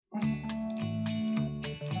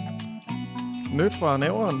Nyt fra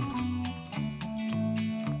næveren.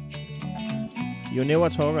 You never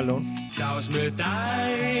talk alone. Dags med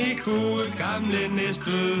dig, gode gamle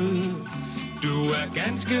Næstved. Du er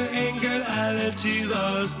ganske enkel alle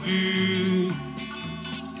tiders by.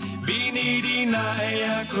 Vin i din ej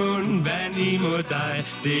er kun vand imod dig.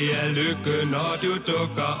 Det er lykke, når du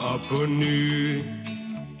dukker op på ny.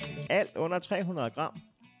 Alt under 300 gram,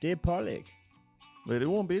 det er pålæg. Ved det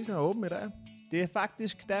om Bilka er åben i dag? Det er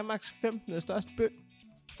faktisk Danmarks 15. største by.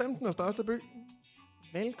 15. største by.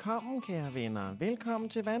 Velkommen, kære venner. Velkommen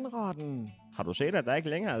til Vandrotten. Har du set, at der ikke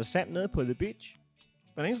længere er sand nede på The Beach?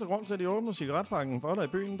 Den eneste grund til, at de åbner cigaretpakken for dig i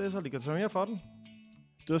byen, det er, så de kan tage mere for den.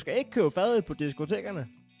 Du skal ikke købe fadøl på diskotekerne.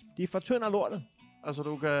 De fortynder lortet. Altså,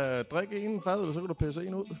 du kan drikke en fadøl, så kan du pisse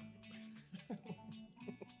en ud.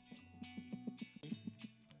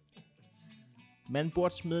 Man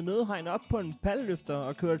burde smide nødhegn op på en palleløfter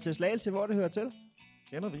og køre til Slagelse, hvor det hører til.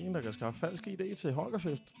 Kender vi en, der kan skaffe falsk ID til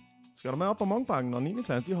Holgerfest? Skal du med op på Munkbakken, når 9.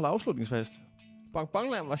 klasse de holder afslutningsfest?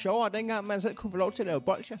 Bonbonland var sjovere dengang, man selv kunne få lov til at lave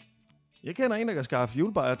bolsjer. Jeg kender en, der kan skaffe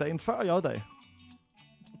julebajer dagen før J-dag.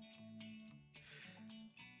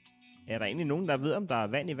 Er der egentlig nogen, der ved, om der er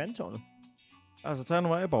vand i vandtårnet? Altså, tag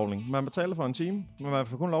nu af bowling. Man betaler for en time, men man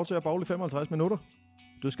får kun lov til at bowle i 55 minutter.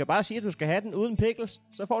 Du skal bare sige, at du skal have den uden pickles,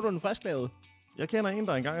 så får du den frisklavet. Jeg kender en,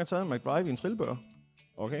 der engang har taget en McDrive i en trillebør.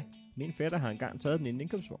 Okay, min fætter har engang taget den i en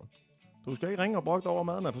indkøbsvogn. Du skal ikke ringe og brokke over,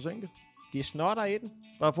 maden er forsinket. De snotter i den.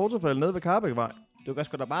 Der er fotofælde nede ved Karbækvej. Du kan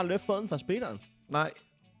sgu da bare løfte foden fra speederen. Nej.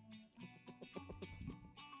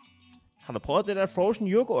 Har du prøvet det der frozen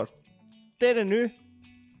yoghurt? Det er det nye.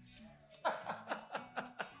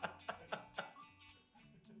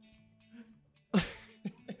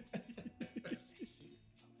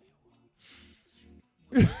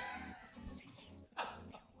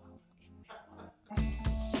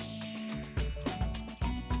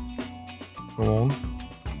 Godmorgen.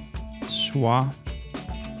 Soir.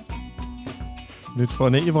 Nyt fra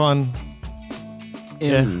næveren.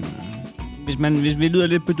 Ja. Hvis vi lyder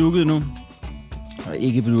lidt bedukket nu. Og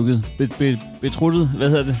ikke bedukket. Betruttet. Hvad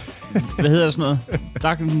hedder det? Hvad hedder det sådan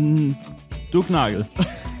noget? Duknakket.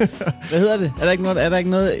 Hvad hedder det? Er der ikke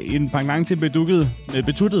noget en pendant til bedukket?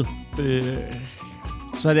 Betuttet?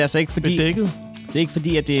 Så er det altså ikke fordi... Bedækket? Det er ikke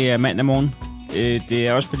fordi, at det er mandag morgen. Det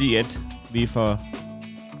er også fordi, at vi for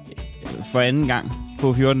anden gang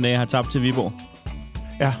på 14 dage har tabt til Viborg.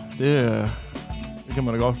 Ja, det kan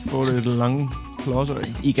man da godt få lidt lange klodser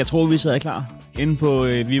af. I kan tro, vi sidder klar inde på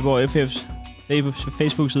Viborg FF's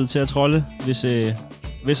Facebook-side til at trolle,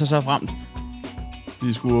 hvis så fremt.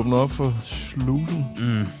 De skulle åbne op for slusen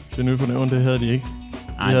til nye fornævren, det havde de ikke.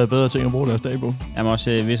 De havde bedre ting at bruge deres dag på. Jeg må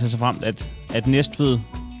også vise så fremt, at Næstved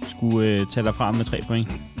skulle tage derfra med 3 point.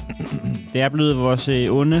 Det er blevet vores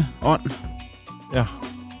onde ånd. Ja,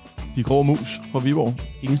 de grå mus fra Viborg.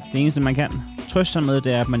 Det eneste, man kan trøste sig med,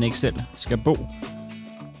 det er, at man ikke selv skal bo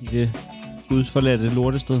i det gudsforladte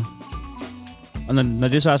lortested. Og når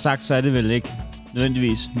det så er sagt, så er det vel ikke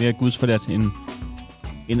nødvendigvis mere gudsforladt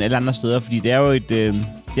end alle andre steder, fordi det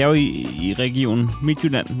er jo i regionen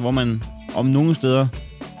Midtjylland, hvor man om nogle steder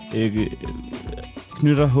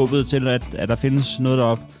knytter håbet til, at der findes noget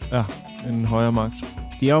deroppe. Ja, en højere magt.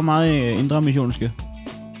 De er jo meget indre missionske.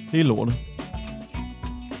 Helt lortet.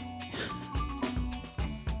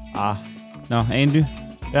 Nå, Andy.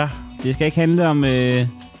 Ja. Det skal ikke handle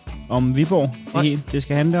om Viborg. Det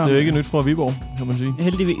skal handle om... Det er jo ikke nyt fra Viborg, kan man sige.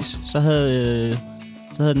 Heldigvis, så havde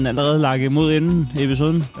den allerede lagt imod inden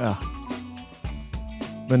episoden. Ja.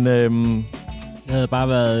 Men det havde bare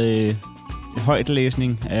været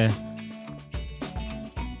højtlæsning af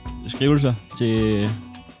skrivelser til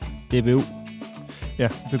DBU. Ja,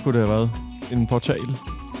 det kunne det have været. En portal.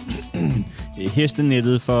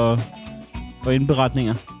 Hestenettet for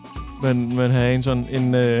indberetninger. Men have en sådan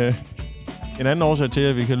en anden årsag til,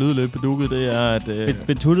 at vi kan lyde lidt bedukket, det er, at...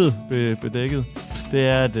 Betuttet. Bedækket. Det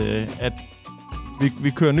er, at vi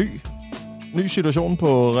kører ny situation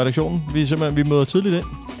på redaktionen. Vi møder tidligt ind.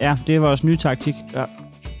 Ja, det er vores nye taktik. Ja.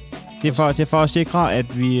 Det er for at sikre,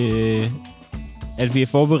 at vi er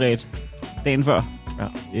forberedt dagen før.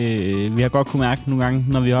 Ja. Vi har godt kunne mærke nogle gange,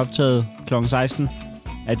 når vi har optaget kl. 16,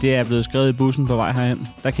 at det er blevet skrevet i bussen på vej herhen.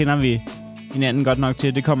 Der kender vi hinanden godt nok til,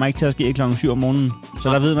 at det kommer ikke til at ske kl. 7 om morgenen. Så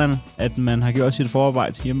der ved man, at man har gjort sit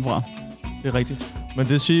forarbejde hjemmefra. Det er rigtigt. Men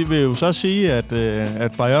det vil jo så sige,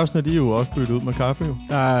 at bajersene, de er jo også byttet ud med kaffe. Jo.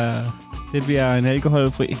 Det bliver en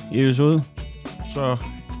alkoholfri episode. Så,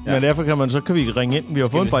 ja. Men derfor kan vi ringe ind. Vi har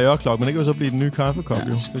fået en bajerklokke, men det kan jo så blive den nye kaffekop.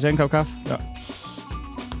 Ja. Skal vi tage en kop kaffe? Ja.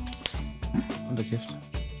 Hold da kæft.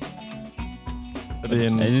 Er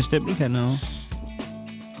det en stempelkande nu?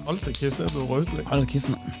 Hold da kæft, der er blevet rystet. Hold da kæft,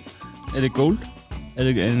 mand. Er det gold?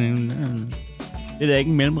 Det er ikke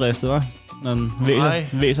en mellemristet, hva'? Når den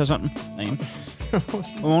væser sådan. Nej.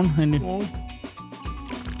 Godmorgen, Henry.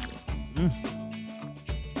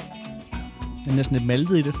 Det er næsten lidt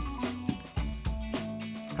maltet i det.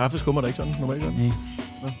 Kaffe skummer der ikke sådan normalt? Nej.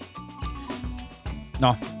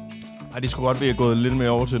 Nå. Ej, det skulle godt være gået lidt mere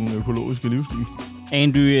over til den økologiske livsstil.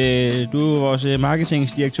 Andy, du er vores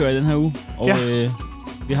marketingdirektør i den her uge. Og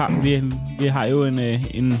vi har jo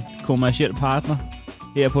en kommerciel partner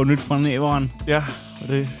her på Nyt fra Næveren. Ja, og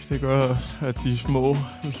det gør, at de små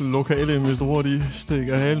lokale investorer, de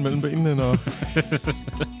stikker halen mellem benene, når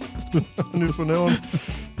Nyt fra Næveren,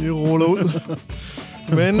 de ruller ud.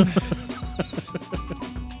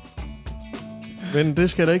 Men det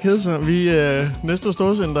skal da ikke hedde sig. Vi næste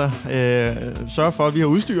storcenter sørger for, at vi har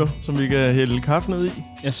udstyr, som vi kan hælde kaffe ned i.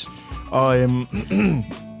 Yes. Og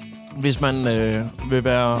hvis man vil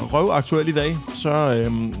være røvaktuel i dag,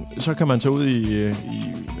 så kan man tage ud i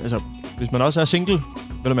altså, hvis man også er single,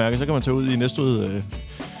 vil du mærke, så kan man tage ud i Næstved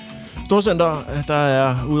storcenter. Der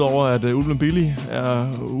er, udover at Ulven Billy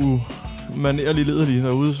er umanerlig lederlig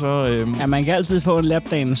derude, så... Ja, man kan altid få en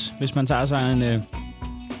lapdance, hvis man tager sig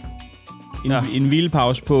en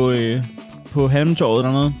hvilepause på Halmtorvet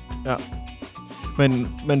dernede. Ja.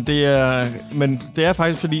 Men det er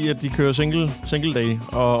faktisk fordi, at de kører single day,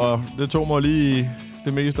 og det tog mig lige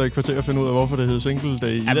det meste af et kvarter at finde ud af, hvorfor det hedder single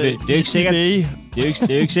day. Jamen, det er jo ikke sikkert. Det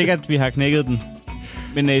er jo ikke sikkert, at vi har knækket den.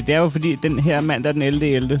 Men det er jo fordi, den her mandag den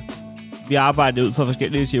 11.11. Vi arbejder ud fra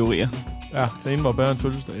forskellige teorier. Ja, den ene var bare en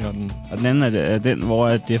fødselsdag, og den anden er den, hvor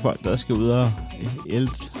det er folk, der skal ud og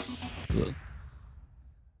ælte.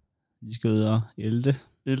 De skal ud og ælte.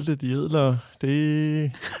 Ælte, de ædler,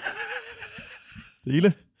 det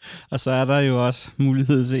hele. Og så er der jo også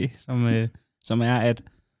mulighed at se, som er, at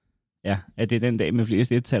det er den dag med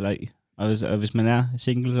flest et-taller i. Og hvis man er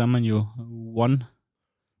single, så er man jo one.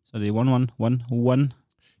 Så det er 1.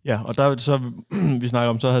 Ja, og der så vi snakker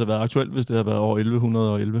om, så havde det været aktuelt, hvis det havde været over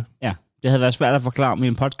 1111. Ja, det havde været svært at forklare med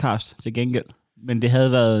en podcast til gengæld. Men det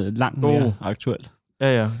havde været langt mere aktuelt.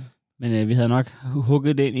 Ja. Men vi havde nok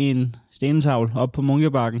hugget det ind i en stenetavle op på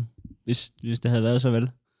Munkebakken, hvis det havde været så vel.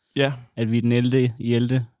 Ja. At vi den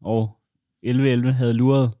 11. og 11.11 havde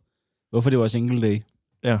luret, hvorfor det var single day.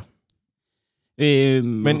 Ja.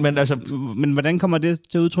 Men hvordan kommer det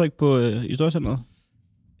til udtryk i storcenteret?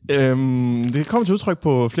 Det kommer til udtryk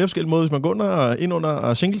på flere forskellige måder. Hvis man går ind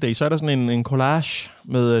under single day, så er der sådan en collage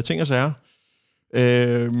med ting og sager.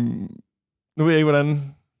 Nu ved jeg ikke,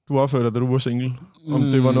 hvordan du opførte dig, da du var single. Om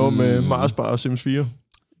det var noget med Marsbar og Sims 4.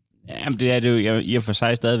 Jamen, det er det jo i og for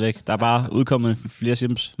sig stadigvæk. Der er bare udkommet flere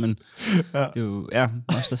Sims, men det er jo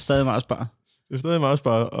også stadig Marsbar. Det er stadig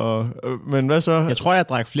Marsbar, men hvad så? Jeg tror, jeg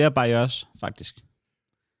drak flere Bajørs, faktisk.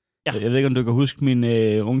 Ja. Jeg ved ikke, om du kan huske min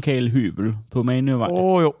ungkale hybel på Manøvej.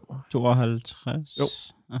 Jo. 52. Jo,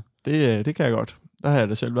 det kan jeg godt. Der har jeg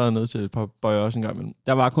da selv været nede til et par Bajørs en gang imellem.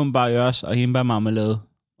 Der var kun Bajørs og hindbærmarmelade,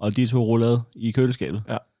 og de 2 rullede i køleskabet.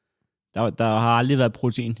 Ja. Der har aldrig været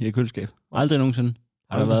protein i det køleskab. Aldrig nogensinde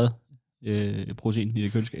har der været protein i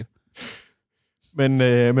det køleskab. Men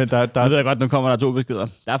der... Jeg ved godt, nu kommer der 2 beskeder.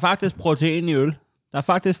 Der er faktisk protein i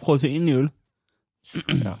øl.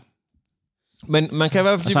 Ja. Men man kan i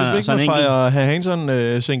hvert fald sige, hvis vi ikke må fejre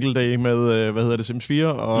Hanson single day med, Sims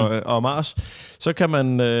 4 og Mars, så kan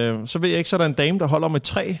man, så ved jeg ikke, så er der en dame, der holder med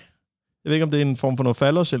 3. Jeg ved ikke, om det er en form for noget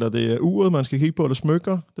fallers, eller det er uret, man skal kigge på, eller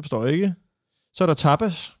smykker. Det forstår jeg ikke. Så er der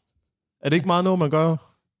tapas. Er det ikke meget noget, man gør?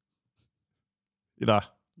 Eller?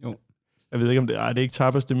 Jo. Jeg ved ikke, om det er ikke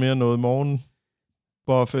tapas, det er mere noget morgen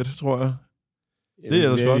buffet, tror jeg. Det er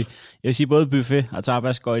ellers godt. Jeg vil sige, både buffet og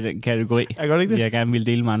tapas går i den kategori. Jeg godt ikke det? Jeg gerne vil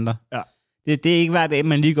dele med andre. Ja. Det er ikke hver dag,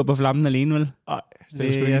 man lige går på flammen alene, vel? Nej, det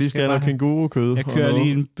er sgu ikke lige skal have noget kængurukød. Jeg kører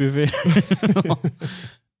lige en buffet.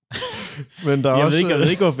 Men der jeg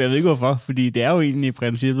ved ikke hvorfor, fordi det er jo egentlig i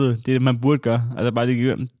princippet det, man burde gøre. Altså bare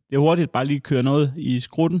lige det er hurtigt, bare lige køre noget i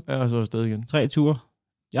skrutten. Ja, og så afsted igen. 3 ture.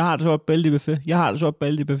 Jeg har det så op bælte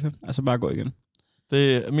i buffet. Altså bare gå igen.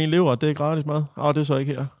 Min leverret, det er gratis mad. Det er så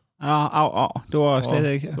ikke her. Det var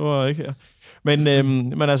slet ikke her. Det var ikke her. Men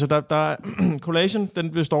altså, der collagen,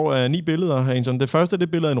 den består af 9 billeder. Hanson. Det første, det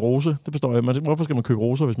er billede af en rose. Det består af, hvorfor skal man købe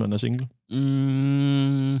roser, hvis man er single?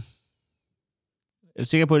 Jeg er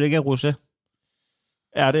sikker på, at det ikke er rosé.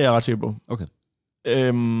 Ja, det er jeg ret sikker på. Okay.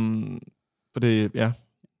 For det, ja.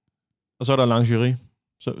 Og så er der lingerie.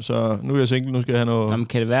 Så nu er jeg single, nu skal jeg have noget... Jamen,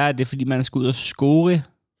 kan det være, at det er, fordi man skal ud og score?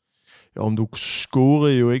 Jo, men du scorer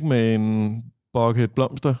jo ikke med en bucket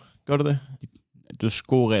blomster. Gør du det? Du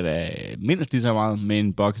scorer da mindst lige så meget med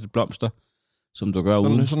en bucket blomster, som du gør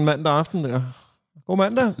uden. Sådan en mandag aften der. God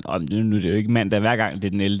mandag. Nu er det jo ikke mandag hver gang, det er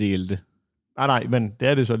den 11. Nej, men det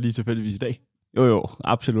er det så lige tilfældigvis i dag. Jo,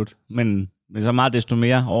 absolut. Men så meget desto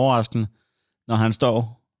mere overraskende, når han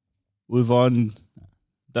står ude foran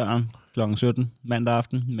døren kl. 17 mandag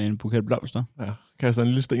aften med en buket blomster. Ja, kaster en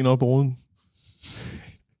lille sten op på ruden.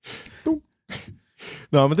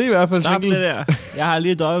 Nå, men det er i hvert fald single. Det der. Jeg har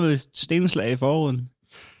lige døjet med stenslag i forruden.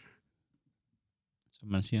 Som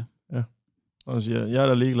man siger. Ja. Og siger, jeg er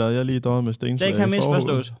da ligeglad. Jeg er lige døjet med stenslag i forruden. Det kan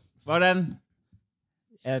misforstås. Hvordan?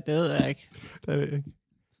 Ja, det ved jeg ikke. Det ved jeg ikke.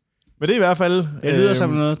 Men det er i hvert fald... Det lyder som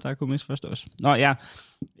noget, der kunne misforstås. Nå ja,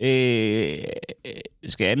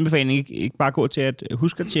 skal jeg anbefale ikke bare gå til at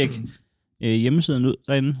huske at tjekke hjemmesiden ud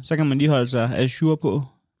derinde, så kan man lige holde sig ajour på.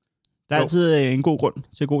 Der er altid en god grund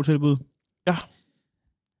til god tilbud. Ja.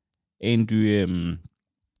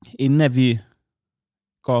 Inden at vi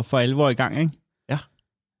går for alvor i gang, ikke? Ja.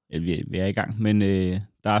 Vi er i gang, men der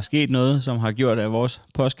er sket noget, som har gjort, at vores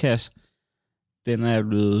postkasse, den er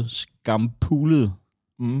blevet skampulet.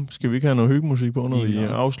 Skal vi ikke have noget hyggemusik på, når vi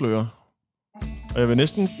afslører? Og jeg vil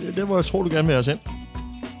næsten... Det hvor jeg tror, du gerne vil have os ind.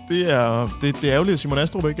 Det er ærgerligt, at Simon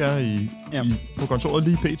Astrup ikke er på kontoret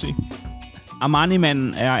lige pt.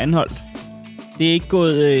 Armani-manden er anholdt. Det er ikke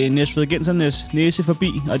gået næsvedgensernes næse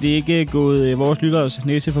forbi, og det er ikke gået vores lytteres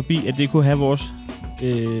næse forbi, at det kunne have vores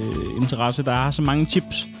interesse. Der har så mange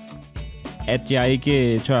tips, at jeg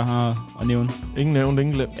ikke tør at nævne. Ingen nævnt,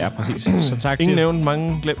 ingen glemt. Ja, præcis. Så tak ingen nævnt,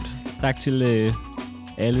 mange glemt. Tak til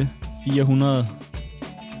alle 400.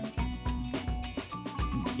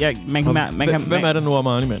 Ja, hvem er det nu,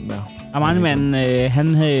 Armani-manden er? Armani-manden,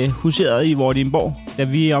 han huserede i Vordingborg, da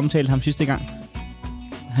vi omtalte ham sidste gang.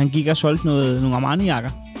 Han gik og solgte nogle Armani-jakker.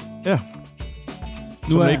 Ja.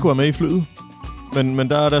 Som man ikke kunne have med i flyet. Men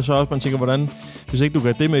der er der så også, man tænker, hvordan... Hvis ikke du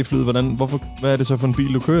kan have det med i flyet, hvad er det så for en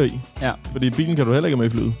bil, du kører i? Ja. Fordi bilen kan du heller ikke have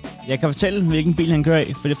med i flyet. Jeg kan fortælle, hvilken bil han kører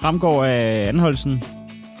i, for det fremgår af anholdelsen.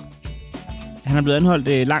 Han er blevet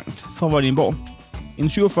anholdt langt fra Vordingborg. En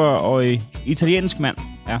 47-årig italiensk mand.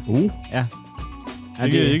 Ja. Ja.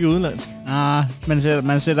 Ikke udenlandsk.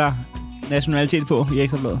 Man sætter nationalitet på i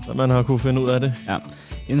Ekstrabladet. Så man har kunne finde ud af det. Ja.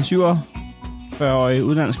 En 47-årig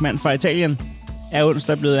udenlandsk mand fra Italien er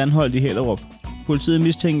onsdag blevet anholdt i Hellerup. Politiet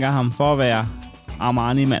mistænker ham for at være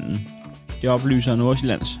Armani-manden. Det oplyser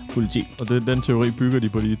Nordsjællands politi. Og den teori bygger de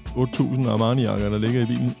på de 8.000 Armani-jakker, der ligger i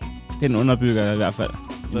bilen? Den underbygger i hvert fald.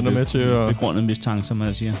 Den er med til at... begrundet mistanke, som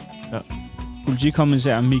man siger. Ja.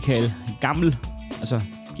 Politikommissær Michael Gammel, altså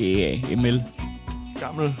G-A-M-L.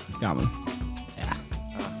 Gammel. Ja.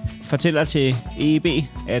 Fortæller til EEB,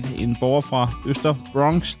 at en borger fra Øster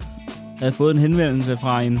Bronx havde fået en henvendelse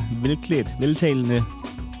fra en velklædt, veltalende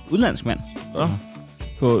udenlandsk mand. Ja.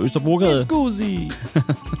 På Østerbrogade. Scusi!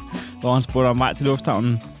 Hvor han spurgte om vej til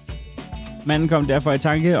lufthavnen. Manden kom derfor i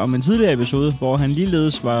tanke om en tidligere episode, hvor han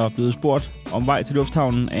ligeledes var blevet spurgt om vej til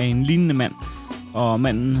lufthavnen af en lignende mand. Og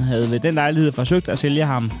manden havde ved den lejlighed forsøgt at sælge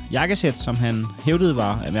ham jakkesæt, som han hævdede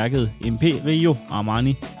var af mærket Imperio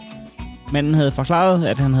Armani. Manden havde forklaret,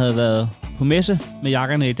 at han havde været på messe med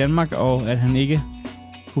jakkerne i Danmark, og at han ikke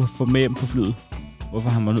kunne få med dem på flyet, hvorfor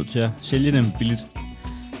han var nødt til at sælge dem billigt.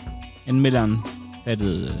 Anmelderen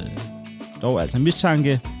fattede dog altså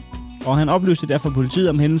mistanke, og han oplyste derfor politiet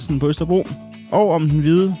om hændelsen på Østerbro, og om den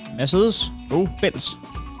hvide Mercedes-Benz.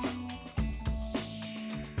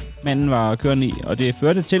 Manden var kørende i, og det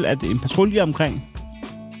førte til, at en patrulje omkring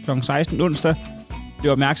kl. 16 onsdag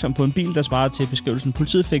blev opmærksom på en bil, der svarede til beskrivelsen.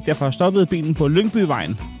 Politiet fik derfor stoppet bilen på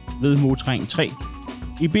Lyngbyvejen ved Motorring 3.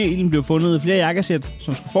 I bilen blev fundet flere jakkesæt,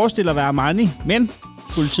 som skulle forestille at være Armani, men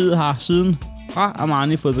politiet har siden fra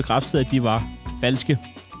Armani fået bekræftet, at de var falske.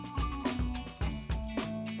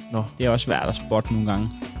 Nå. Det er også svært at spotte nogle gange.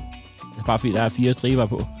 Det er bare fordi, der er 4 striber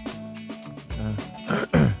på.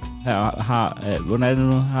 Ja. Hvordan er det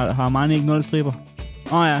nu? Har Armani ikke 0 striber?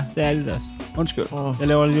 Ja, det er det deres. Undskyld. Jeg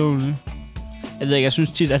laver lidt jul nu. Jeg ved ikke, jeg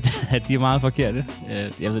synes tit, at de er meget forkerte.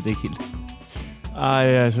 Jeg ved det ikke helt. Ej,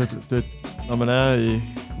 altså,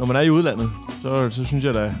 når man er i udlandet, så synes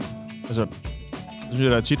jeg da, altså, så synes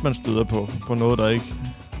jeg da tit, man støder på noget, der ikke...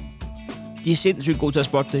 De er sindssygt gode til at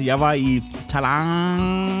spotte det. Jeg var i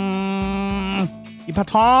Thailand. I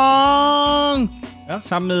Patron. Ja.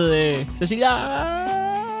 Sammen med Cecilia.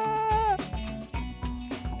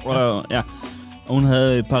 Og, ja. Og hun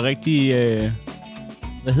havde et par rigtige...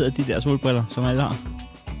 hvad hedder de der solbriller, som alle har?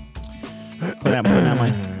 På nær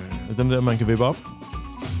mig. Dem der, man kan vippe op.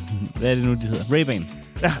 Hvad er det nu, de hedder? Ray-Ban.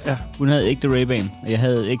 Ja. Hun havde ægte Ray-Ban, og jeg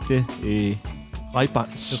havde ægte...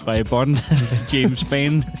 Ray-Bans. Ray-Ban. James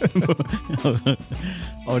Bond.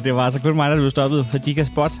 Og det var altså kun mig, der blev stoppet, for de kan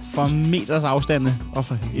spotte fra meters afstande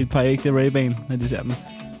et par ægte Ray-Ban, når de ser dem.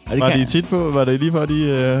 Var det lige før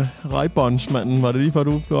de rejbåndsmanden? Var det lige før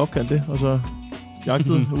du blev opkaldt det, og så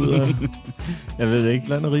jagtet ud af jeg ved det ikke.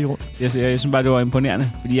 Landet rige rundt? Jeg synes bare, det var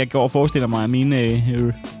imponerende, fordi jeg går og forestiller mig, at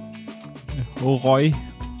mine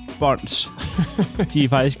røgbånds, de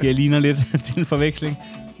faktisk ligner lidt til en forveksling.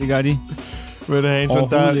 Det gør de. Ved du, Hansen,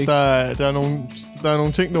 der er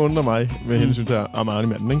nogle ting, der undrer mig med hensyn til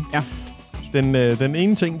Armani-manden, ikke? Ja. Den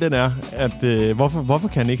ene ting, den er, at hvorfor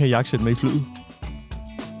kan han ikke have jakkesæt med i flyet?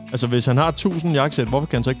 Altså, hvis han har 1000 jakkesæt, hvorfor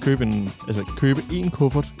kan han så ikke købe en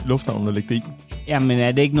kuffert i lufthavnen og lægge det i? Jamen,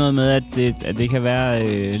 er det ikke noget med, at det kan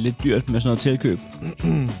være lidt dyrt med sådan noget tilkøb?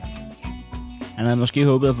 Han havde måske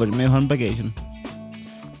håbet at få det med i håndbagagen.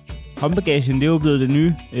 Håndbagagen, det er jo blevet det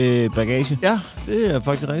nye bagage. Ja, det er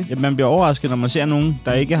faktisk rigtigt. Ja, man bliver overrasket, når man ser nogen,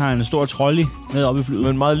 der ikke har en stor trolley med op i flyet. Men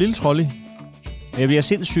en meget lille trolley. Jeg bliver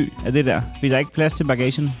sindssyg af det der, fordi der er ikke plads til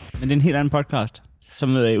bagagen. Men det er en helt anden podcast,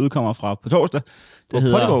 som udkommer fra på torsdag. Det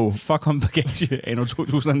hedder Fuck Håndbagage anno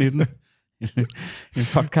 2019. En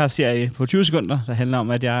podcast-serie på 20 sekunder, der handler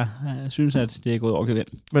om, at jeg synes, at det er gået over gevind.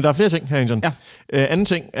 Men der er flere ting, Hansen. Ja. Anden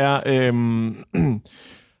ting er,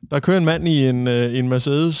 der kører en mand i en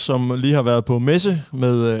Mercedes, som lige har været på messe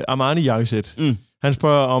med Armani-jakkesæt. Han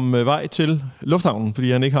spørger om vej til lufthavnen,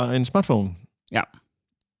 fordi han ikke har en smartphone. Ja.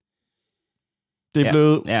 Det er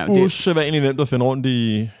blevet usædvanligt nemt at finde rundt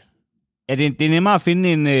i... Ja, det er nemmere at finde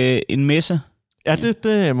en messe. Ja,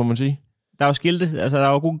 det må man sige. Der er jo skilte, altså der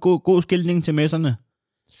er jo god skiltning til messerne.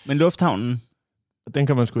 Men lufthavnen... Den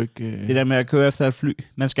kan man sgu ikke... Det der med at køre efter et fly.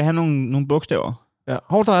 Man skal have nogle bogstaver. Ja.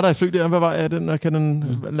 Der er der et fly der. Hvad vej er den? Kan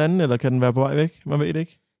den lande, eller kan den være på vej væk? Man ved det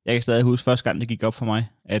ikke. Jeg kan stadig huske første gang, det gik op for mig,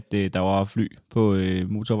 at der var fly på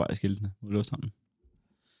motorvejskiltene på lufthavnen.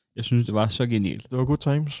 Jeg synes, det var så genialt. Det var good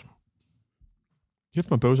times. Kæft,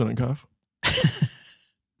 man bøvser den kaffe.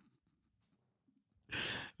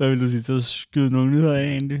 Hvad vil du sige? Så skyde nogle nyheder af,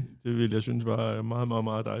 egentlig? Det vil jeg synes var meget, meget,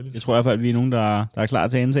 meget dejligt. Jeg tror i hvert fald, at vi er nogen, der er klar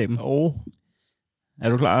til at indtage dem. Er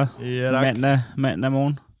du klar? Ja, tak. Mandag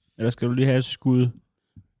morgen? Eller skal du lige have et skud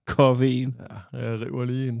koffein? Ja, jeg river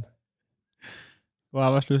lige en. Hvor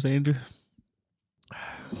arbejdsløs er egentlig?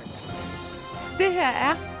 Det her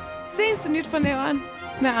er Seneste Nyt fra Næveren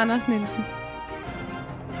med Anders Nielsen.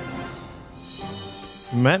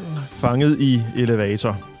 Mand fanget i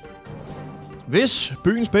elevator. Hvis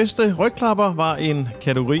byens bedste rygklapper var en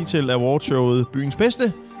kategori til awardshowet Byens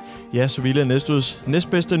Bedste, ja, så ville Næstøds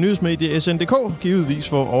næstbedste nyhedsmedie SNDK givetvis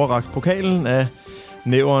få overrakt pokalen af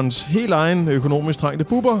Næverens helt egen økonomisk trængte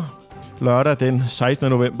buber lørdag den 16.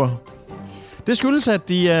 november. Det skyldes, at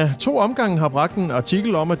de af 2 omgange har bragt en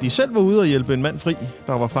artikel om, at de selv var ude og hjælpe en mand fri,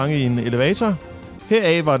 der var fanget i en elevator.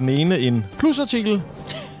 Heraf var den ene en plusartikel,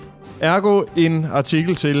 ergo en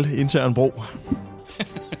artikel til intern brug.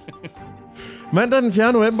 Mandag den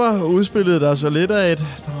 4. november udspillede der så lidt af et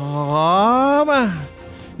drama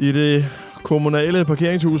i det kommunale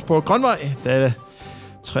parkeringshus på Grønvej, da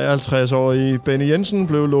 53-årige Benny Jensen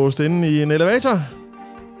blev låst inde i en elevator.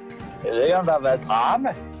 Jeg ved ikke, om der har været drama.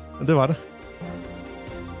 Men det var det.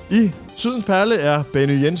 I Sydens Perle er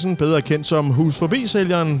Benny Jensen bedre kendt som hus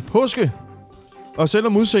forbi-sælgeren Påske. Og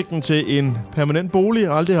selvom udsigten til en permanent bolig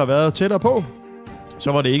aldrig har været tættere på,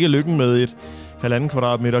 så var det ikke lykken med et 1,5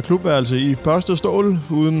 kvadratmeter klubværelse i børstet stål,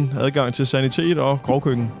 uden adgang til sanitet og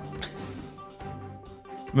grovkøkken.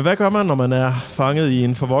 Men hvad gør man, når man er fanget i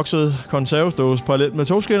en forvokset konservesdåse parallelt med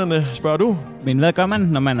togskinnerne, spørger du? Men hvad gør man,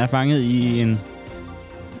 når man er fanget i en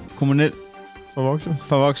kommunel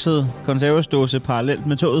forvokset konservesdåse parallelt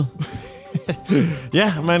med toget?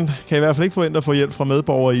 Ja, man kan i hvert fald ikke forvente at få hjælp fra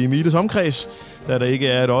medborgere i Miles omkreds, da der ikke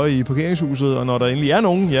er et øje i parkeringshuset, og når der endelig er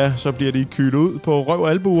nogen, ja, så bliver de kylet ud på røv og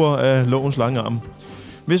albuer af lovens lange arm.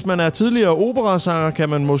 Hvis man er tidligere operasanger, kan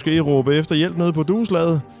man måske råbe efter hjælp nede på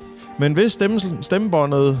dueslaget. Men hvis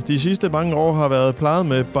stemmebåndet de sidste mange år har været plejet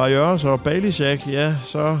med Barriers og Baileyshack, ja,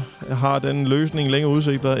 så har den løsning længere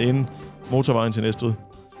udsigter end motorvejen til Næstved.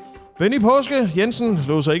 Benny Påske Jensen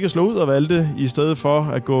lod sig ikke slå ud og valgte, i stedet for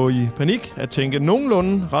at gå i panik, at tænke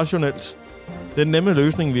nogenlunde rationelt. Den nemme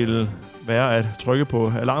løsning ville være at trykke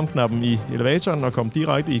på alarmknappen i elevatoren og komme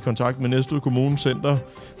direkte i kontakt med Næstved Kommunes Center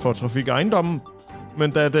for Trafik og Ejendommen.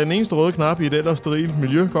 Men da den eneste røde knap i et ellers sterilt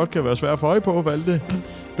miljø godt kan være svært at få øje på, valgte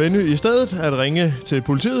Benny i stedet at ringe til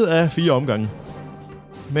politiet af 4 omgange.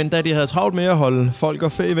 Men da de havde travlt med at holde folk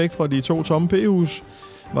og fæ væk fra de 2 tomme p-hus,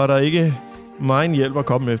 var der ikke megen hjælp at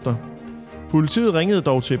komme efter. Politiet ringede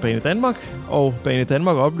dog til Bane Danmark, og Bane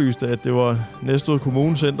Danmark oplyste, at det var Næstved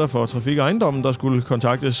Kommunes Center for Trafik og Ejendommen, der skulle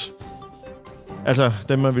kontaktes. Altså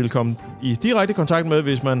dem, man ville komme i direkte kontakt med,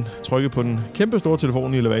 hvis man trykkede på den kæmpe store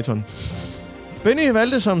telefon i elevatoren. Benny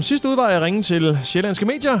valgte som sidste udvej at ringe til Sjællandske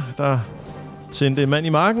Medier, der sendte en mand i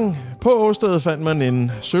marken. På åstedet fandt man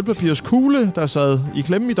en sølvpapirskugle, der sad i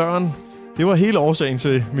klemme i døren. Det var hele årsagen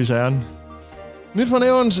til misæren. Nyt fra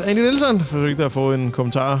Næverens Andy Nielsen forsøgte at få en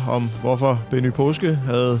kommentar om, hvorfor Benny Påske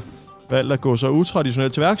havde valgt at gå så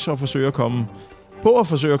utraditionelt til værks og forsøge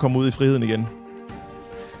at komme ud i friheden igen.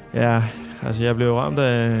 Ja, altså jeg blev ramt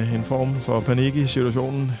af en form for panik i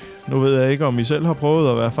situationen. Nu ved jeg ikke, om I selv har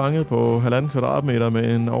prøvet at være fanget på 1,5 kvadratmeter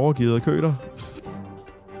med en overgivet køter.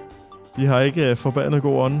 De har ikke forbandet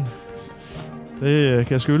god ånd. Det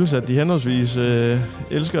kan skyldes, at de henholdsvis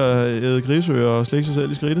elsker at æde grisører og slikke sig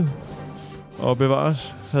selv i skridtet. Og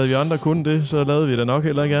bevares. Havde vi andre kun det, så lavede vi da nok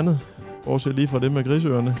heller ikke andet. Bortset lige fra det med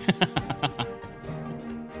grisøerne.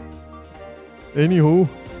 Anywho.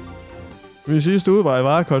 Min sidste udvej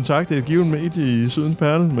var at kontakte et givet medie i Sydens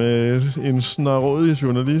Perle med en snarrådig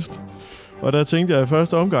journalist. Og der tænkte jeg i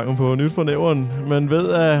første omgang på Nyt fra Nævren. Man ved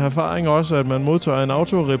af erfaring også, at man modtager en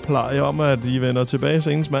autoreply om, at I vender tilbage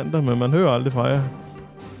senest mandag, men man hører aldrig fra jer.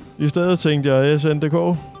 I stedet tænkte jeg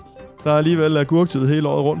SNDK. Der er alligevel agurktid hele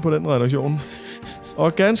året rundt på den redaktion.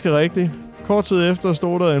 Og ganske rigtigt. Kort tid efter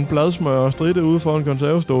stod der en bladsmør og stridte ude foran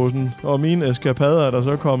konservesdåsen, og mine eskapader er der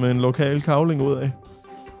så kommet en lokal kavling ud af.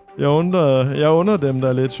 Jeg under dem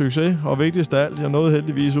der lidt succes, og vigtigst af alt, jeg nåede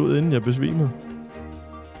heldigvis ud, inden jeg besvimede.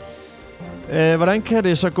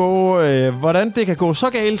 Hvordan det kan gå så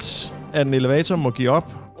galt, at en elevator må give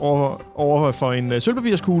op over for en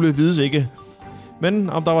sølvpapirskugle, vides ikke. Men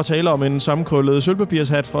om der var tale om en sammenkrøllet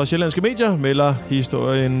sølvpapirshat fra sjællandske medier, melder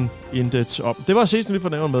historien intet om. Det var sidste nyt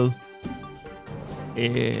fornævnt med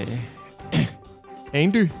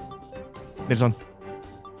Andy Nielsen.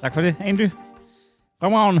 Tak for det, Andy.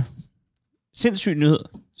 Fremragende. Sindssygt nyhed.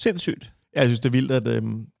 Sindssygt. Jeg synes, det er vildt, at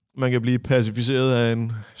man kan blive pacificeret af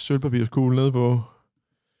en sølvpapirskugle nede på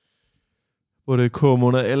det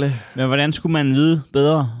kommunale. Men hvordan skulle man vide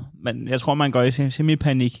bedre? Jeg tror, man går i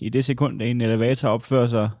semi-panik i det sekund, at en elevator opfører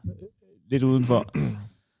sig lidt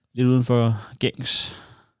uden for gængs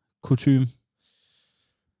kutyme.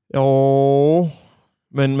 Jo,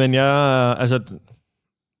 men jeg, altså,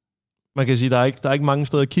 man kan sige, der er ikke mange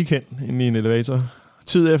steder at kigge hen inde i en elevator.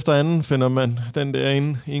 Tid efter anden finder man den der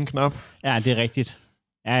inde i en knap. Ja, det er rigtigt.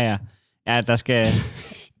 Ja, der skal...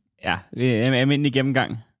 ja, det er almindelig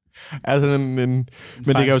gennemgang. Altså, men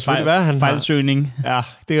det kan jo selvfølgelig være, at han fejlsøgning. Ja,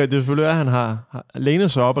 det kan selvfølgelig være, at han har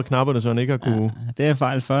lænet sig op af knapperne, så han ikke har kunne... Ja, det er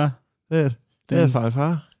fejl 40. Det er fejl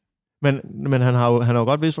 40. Men han har jo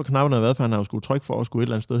godt vidst, hvor knapperne har været, for han har jo skulle trykke for at skulle et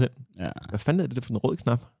eller andet sted hen. Ja. Hvad fanden er det for en rød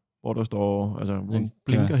knap, hvor der står... Altså, hun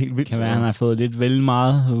blinker helt vildt. Kan være, han har fået lidt vel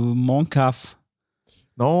meget morgenkaffe.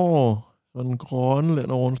 Nå, sådan en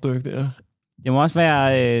grønlænder rundstykke der. Det må også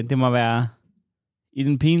være... det må være i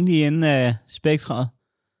den pinlige ende af spektret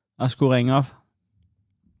at skulle ringe op.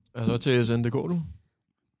 Altså til SNDK, du?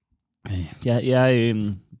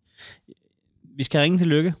 Vi skal ringe til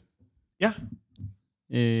Lykke. Ja.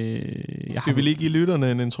 Vi vil lige give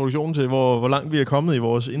lytterne en introduktion til, hvor langt vi er kommet i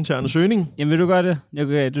vores interne søgning. Jamen, vil du gøre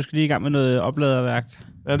det? Du skal lige i gang med noget opladerværk.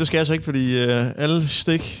 Ja, det skal jeg så ikke, fordi alle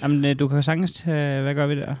stik... Jamen, du kan sagtens... hvad gør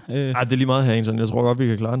vi der? Ej, det er lige meget her, sådan. Jeg tror godt, vi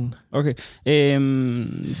kan klare den. Okay.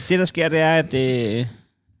 Det, der sker, det er,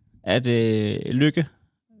 at Lykke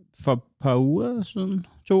for et par uger siden,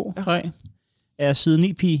 3, er side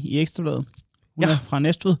 9-pige i Ekstrabladet. Hun er fra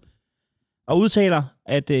Næstved. Og udtaler,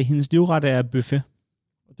 at hendes livret er buffet.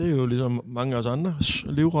 Det er jo ligesom mange af os andre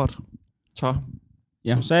livret tager.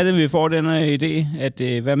 Ja, så er det, vi får den idé,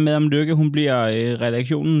 at hvad med om Lykke, hun bliver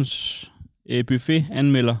redaktionens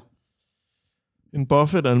buffet-anmelder. En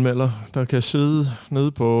buffet-anmelder, der kan sidde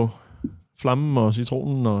nede på flammen og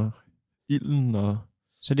citronen og ilden og...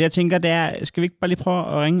 Så det, jeg tænker, det er, skal vi ikke bare lige prøve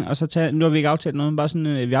at ringe, og så tage, nu har vi ikke aftalt noget, bare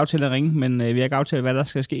sådan, vi aftaler at ringe, men vi har ikke aftalt, hvad der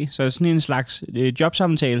skal ske. Så er det sådan en slags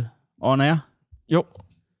jobsamtale on air? Jo.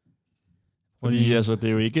 Fordi altså, det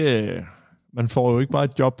er jo ikke, man får jo ikke bare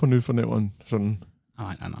et job på Nyt for Nævren, sådan,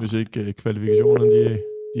 nej. Hvis ikke kvalifikationerne,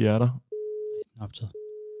 de er der. Optaget.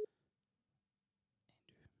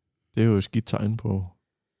 Det er jo et skidt tegn på,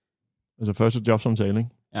 altså første jobsamtale, ikke?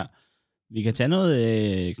 Ja. Vi kan tage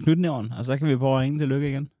noget knytnævren, og så kan vi prøve at ringe til Lykke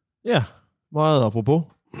igen. Ja, meget apropos.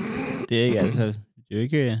 Det er ikke, altså, det er jo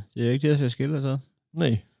ikke det, der skal skille så.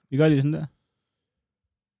 Nej. Vi gør lige sådan der.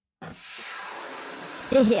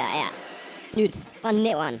 Det her er Nyt fra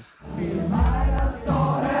Nævren.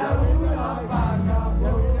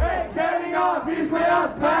 Hey, kællinger, vis med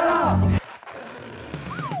jeres patter!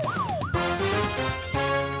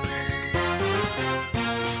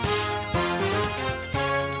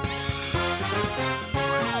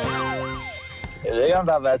 Jeg ved ikke, om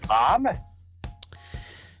der har været drama.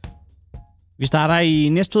 Vi starter i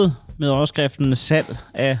Næstved med overskriften salg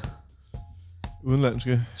af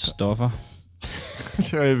udenlandske stoffer.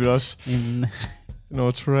 Det er vel også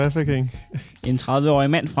noget trafficking. En 30-årig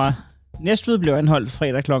mand fra Næstved blev anholdt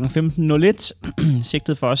fredag kl. 15.01,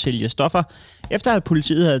 sigtet for at sælge stoffer, efter at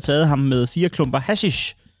politiet havde taget ham med 4 klumper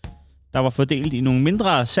hashish, der var fordelt i nogle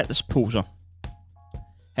mindre salgsposer.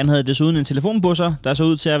 Han havde desuden en telefonbusser, der så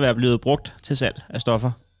ud til at være blevet brugt til salg af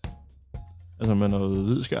stoffer. Altså med noget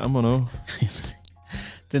hvid skærm og noget.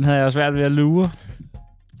 Den havde jeg svært ved at lure.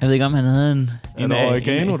 Jeg ved ikke, om han havde en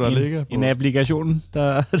oregano, der ligger på. En applikation,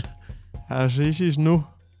 der... Hashish nu.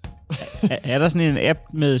 Er der sådan en app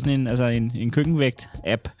med sådan en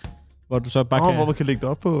køkkenvægt-app, hvor du så bare hvor man kan lægge det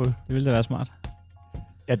op på? Det ville da være smart.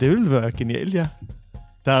 Ja, det ville være genialt, ja.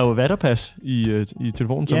 Der er jo vatterpas i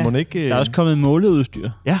telefonen, så man ikke... Der er også kommet måleudstyr.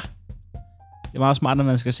 Ja. Det er meget smart, når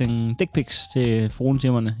man skal sende dick pics til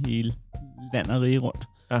fruentimmerne i land og rige rundt.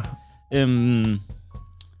 Ja.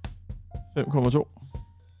 5,2.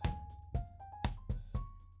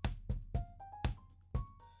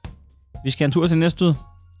 Vi skal en tur til Næstved.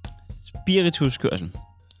 Spirituskørsel.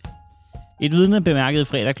 Et vidne bemærkede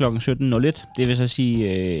fredag kl. 17.01. Det vil så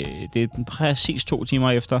sige, det er præcis 2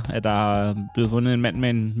 timer efter, at der er blevet fundet en mand med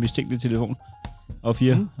en mistænkelig telefon og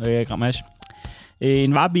 4 gram hash.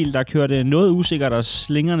 En varebil, der kørte noget usikkert og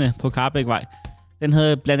slingrende på Karbækvej. Den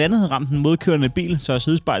havde blandt andet ramt en modkørende bil, så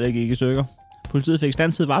sidespejlet gik i stykker. Politiet fik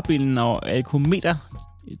standset varebilen og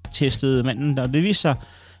alkometer-testede manden, og det viste sig,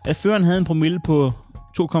 at føreren havde en promille på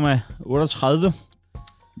 2,38.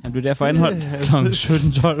 Han blev derfor anholdt kl.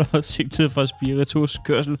 17.12 og sigtet for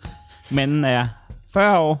spirituskørsel. Manden er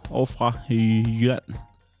 40 år og fra Jylland.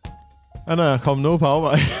 Han er kommet noget på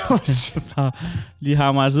afvej. Lige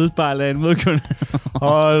har mig sidespejl af en modkørende.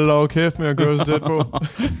 Hold dog kæft med at køre så tæt på.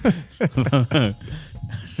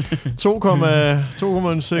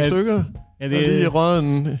 2,6 stykker. Ja, det er lige røget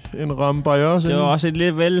en rambarriere. Det var også et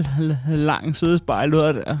lidt vel lang sidespejl ud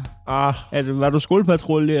af der. Var du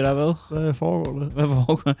skolepatrulje, eller hvad? Hvad foregår det? Hvad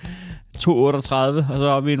foregår 2,38, og så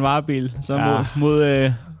op i en varebil, så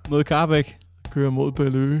mod Karbæk. Kører mod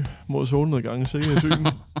Bellø, mod solnedgangen, sikkert i syn.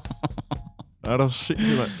 Er der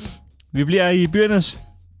sindssygt, mand. Vi bliver i byernes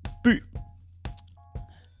by.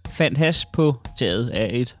 Fandt hash på taget af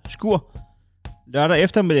et skur. Lørdag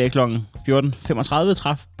eftermiddag kl. 14.35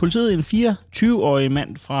 traf politiet en 24-årig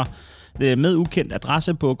mand fra med ukendt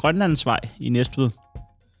adresse på Grønlandsvej i Næstved.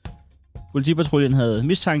 Politipatruljen havde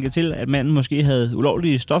mistanke til, at manden måske havde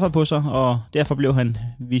ulovlige stoffer på sig, og derfor blev han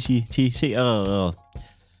visiteret.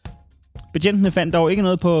 Betjentene fandt dog ikke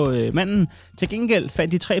noget på manden. Til gengæld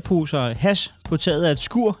fandt de 3 poser hash på taget af et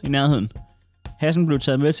skur i nærheden. Hashen blev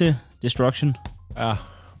taget med til destruction. Ja,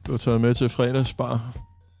 blev taget med til fredagsbar.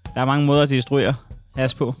 Der er mange måder at destruere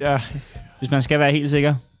hash på. Ja. Hvis man skal være helt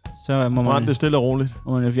sikker, så må man... det stille og roligt.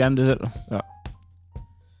 Må man fjerne det selv. Ja.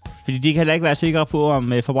 Fordi de kan heller ikke være sikre på,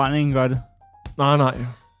 om forbrændingen gør det. Nej.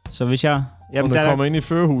 Så hvis jeg... Jamen, der kommer ind i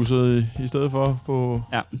førerhuset i stedet for på...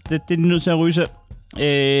 Ja, det er de nødt til at ryge selv.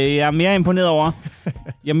 Jeg er mere imponeret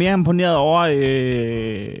over...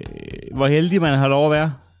 hvor heldig man har lov at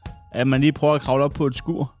være. At man lige prøver at kravle op på et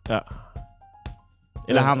skur. Ja.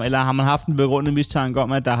 Eller har man haft en begrundet mistanke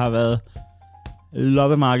om, at der har været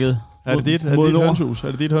loppemarked? Er det dit hønshus?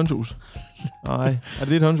 Er det dit hønshus? Nej. Er det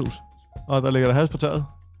dit hønshus? Og der ligger der hash på taget.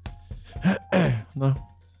 Nå.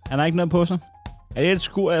 Han har ikke noget på sig. Er det et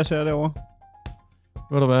skur, jeg ser derovre?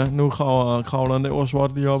 Ved du hvad? Nu kravler han over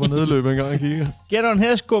svart lige op og nedløb en gang og kigger. Giver du en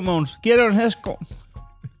hæsko, Måns? Giver du en hæsko?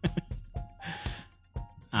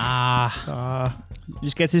 Vi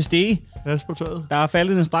skal til Stege. Hash på taget. Der er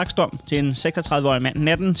faldet en straksdom til en 36-årig mand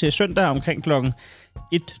natten til søndag omkring kl.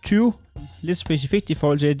 1:20. Lidt specifikt i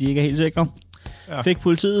forhold til, at de ikke er helt sikre. Ja. Fik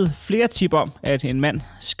politiet flere tip om, at en mand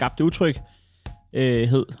skabte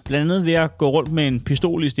utryghed. Blandt andet ved at gå rundt med en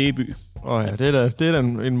pistol i Stegeby. Ja, det er da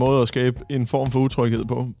en måde at skabe en form for utryghed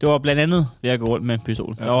på. Det var blandt andet ved at gå rundt med en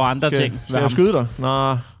pistol. Ja. Der var andre ting. Skal jeg skyde dig?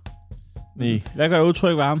 Nej. Hvad gør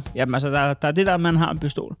utryg ved ham? Jamen altså, der er det der, man har en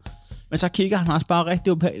pistol. Men så kigger han også bare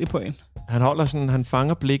rigtig ubehageligt på en. Han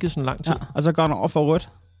fanger blikket sådan lang tid. Ja, og så går han over for rødt.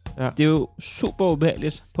 Ja. Det er jo super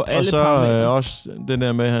ubehageligt på alle parametre. Og så også den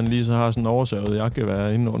der med, at han lige så har sådan en oversavet jakkevær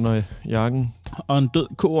inde under jakken. Og en død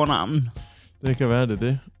ko under armen. Det kan være,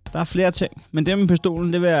 det. Der er flere ting. Men det med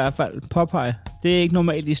pistolen, det vil jeg i hvert fald påpege. Det er ikke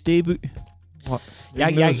normalt i Stegeby.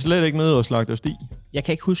 Jeg er slet ikke nede og slagter Stig. Jeg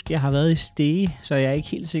kan ikke huske, at jeg har været i Stege, så jeg er ikke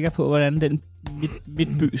helt sikker på, hvordan den mit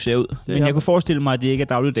by ser ud. Men jeg kunne forestille mig, at det ikke er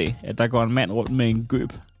dagligdag, at der går en mand rundt med en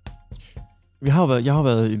gøb. Jeg har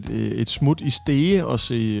været et smut i Stege og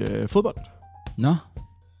se fodbold. Nå.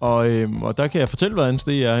 Og der kan jeg fortælle, hvordan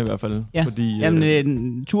Stege er i hvert fald. Ja. Fordi,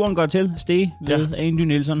 jamen, turen går til Stege ved Andy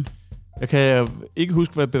Nielsen. Jeg kan ikke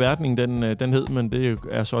huske, hvad beværtningen den hed, men det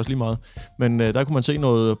er så også lige meget. Men der kunne man se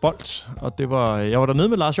noget bold, og det var... Jeg var dernede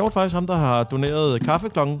med Lars Hjort faktisk, ham der har doneret kaffe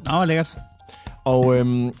klokken. Lækkert. Og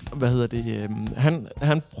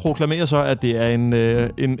han proklamerer så, at det er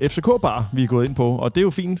en FCK-bar, vi er gået ind på. Og det er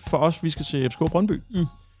jo fint for os, vi skal se FCK Brøndby.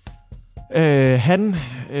 Han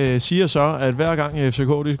siger så, at hver gang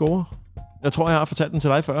FCK de scorer, jeg tror, jeg har fortalt den til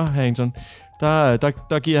dig før, Hansen,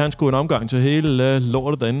 der giver han sgu en omgang til hele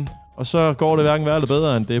lortet derinde. Og så går det hverken værre eller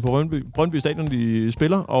bedre, end det er på Brøndby Stadion, de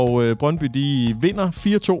spiller. Og Brøndby, de vinder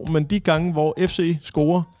 4-2, men de gange, hvor FC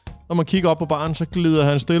scorer, når man kigger op på baren, så glider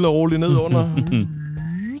han stille og roligt ned under.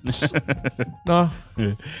 Nå,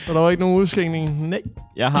 så der var ikke nogen udskænkning. Nej.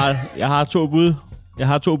 Jeg har 2 bud. Jeg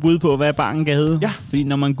har 2 bud på, hvad baren kan hedde. Ja. Fordi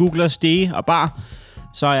når man googler stege og bar,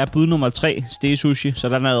 så er bud nummer 3 stege sushi, så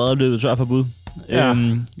den er allerede løbet tør for bud. Ja.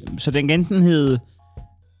 Så den kan enten hedde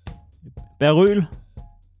Barøl.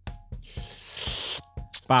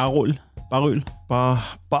 Barøl. Barøl.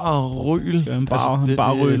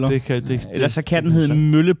 Ellers så kan den hedde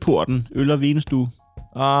Mølleporten, øl- og vinstue.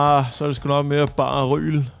 Så er det sgu nok mere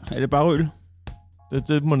Barøl. Er det Barøl?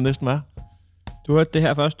 Det må det næsten være. Du hørte det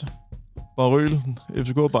her først. Barøl,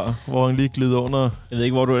 FCK-bar, hvor han lige glider under. Jeg ved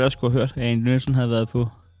ikke, hvor du ellers skulle have hørt, at Andy Nielsen havde været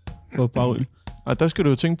på Barøl. Og der skal du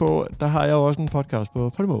jo tænke på, der har jeg jo også en podcast på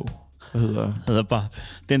Podimo. Hvad hedder bare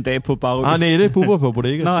Den dag på Barøl. Nej, det er Bubber på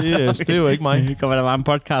Bodega. Det er jo ikke mig. Det kan være, der var en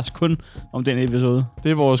podcast kun om den episode.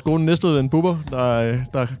 Det er vores gode næstledende Bubber,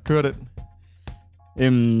 der kører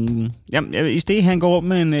den. I stedet han går op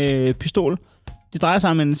med en pistol. Det drejer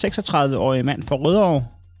sig om en 36-årig mand fra Rødovre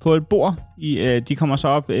på et bord. De kommer så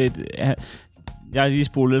op... jeg har lige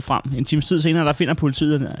spolet lidt frem. En times tid senere, der finder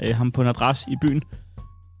politiet ham på en adresse i byen.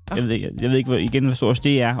 Jeg ved ikke igen, hvor stort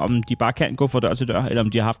det er, om de bare kan gå fra dør til dør, eller om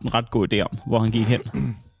de har haft en ret god idé om, hvor han gik hen.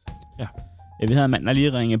 Ja. Vi havde en mand, der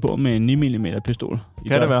lige ringet på med en 9 mm pistol.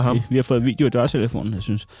 Kan det være ham? Vi har fået video i dørtelefonen, jeg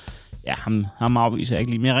synes. Ja, ham afviser jeg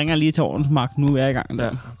ikke lige. Men jeg ringer lige til ordensmagt, nu er jeg i gang der.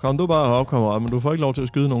 Ja. Kom du bare op, kammerat, men du får ikke lov til at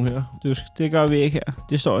skyde nogen her. Det gør vi ikke her.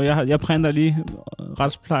 Det står, jeg printer lige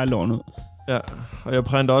retsplejeloven ud. Ja, og jeg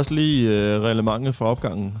printer også lige reglementet for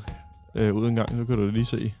opgangen uden gang, så kan du det lige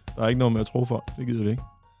se. Der er ikke noget med at tro for, det gider vi ikke.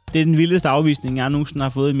 Det er den vildeste afvisning, jeg nogensinde har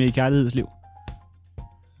fået i mit kærlighedsliv.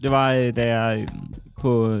 Det var, da jeg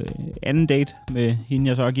på anden date med hende,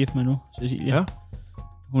 jeg så er gift med nu, Cecilia. Ja.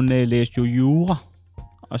 Hun læste jo jura,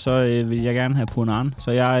 og så ville jeg gerne have på en anden.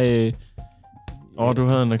 Så jeg... du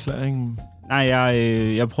havde en erklæring? Nej,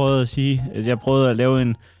 jeg prøvede at sige... Jeg prøvede at lave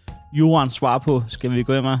en jurans svar på, skal vi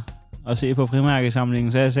gå hjem og se på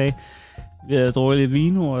frimærkesamlingen. Så jeg sagde, vi havde drukket lidt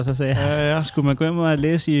vino, og så sagde jeg, skulle man gå hjem og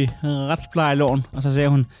læse i retsplejeloven? Og så sagde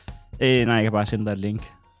hun, nej, jeg kan bare sende dig et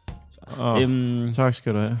link. Så, tak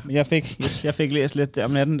skal du have. Men jeg fik læst lidt der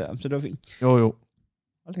om natten der, så det var fint. Jo.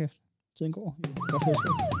 Hold da kæft. Tiden går.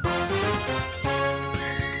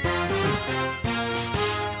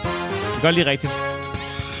 Det gør lige rigtigt.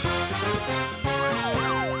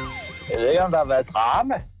 Jeg ved ikke, om der har været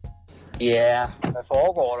drama. Ja, hvad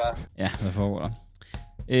foregår der? Ja, hvad foregår der?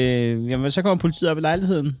 Jamen, så kommer politiet op i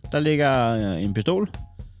lejligheden. Der ligger en pistol.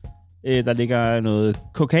 Der ligger noget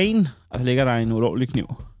kokain. Og så ligger der en ulovlig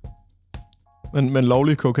kniv. Men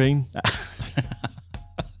lovlig kokain? Ja.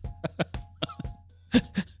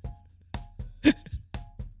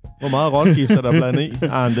 Hvor meget rådgift er der blandet i? Det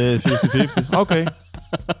er 50-50. Okay.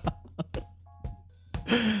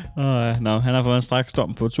 Han har fået en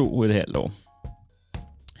straksdom på 2,5 år.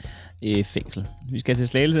 Fængsel. Vi skal til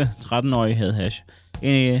Slagelse. 13-årig havde hash.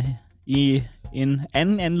 I en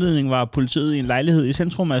anden anledning var politiet i en lejlighed i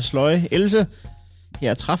centrum af Sløje, Else.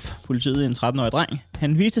 Her traf politiet en 13-årig dreng.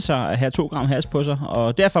 Han viste sig at have 2 gram hash på sig,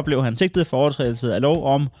 og derfor blev han sigtet for overtrædelse af lov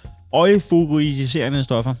om euforiserende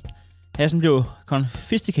stoffer. Hashen blev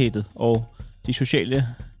confiscated, og de sociale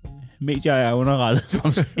medier er underrettet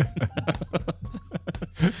om sagen.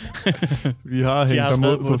 Vi har hængt dem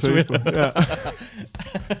ud på Facebook. Ja.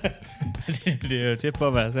 Det er jo tæt på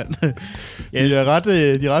at være sandt. De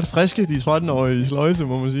er ret friske, de 13-årige i Sløjse,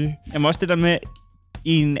 må man sige. Jamen også det der med,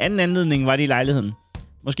 i en anden anledning var de i lejligheden.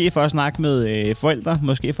 Måske for at snakke med forældre,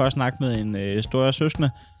 måske for at snakke med en større søskende.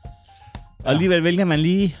 Og alligevel vælger man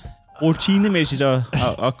lige rutinemæssigt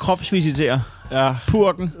at kropsvisitere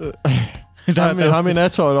purken. Der har min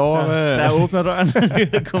nattøj derovre. Der åbner døren.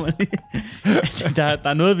 der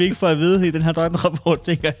er noget, vi ikke får at vide i den her døgnrapport,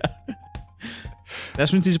 tænker jeg. Der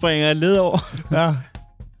synes de springer led over. Ja.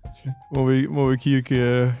 Må vi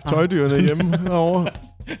kigge tøjdyrene hjemme herovre?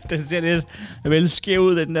 Den ser lidt vel skæv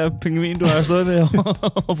ud, den der pingvin, du har stået med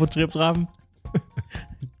over på trip-trappen.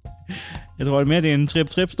 Jeg tror, det er mere, det er en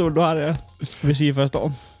trip-trip-stol, du har der, hvis I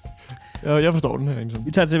forstår. Ja, jeg forstår den her, Hansen.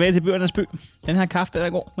 Vi tager tilbage til Byernes By. Den her kaffe, den er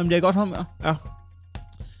god. Man bliver i godt humør. Ja.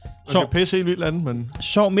 Man kan pisse helt vildt andet, men...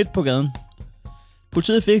 Sov midt på gaden.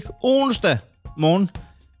 Politiet fik onsdag morgen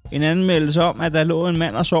en anmeldelse om, at der lå en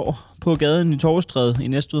mand og sov på gaden i Torvestræde i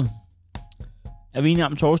Næstved. Er vi enige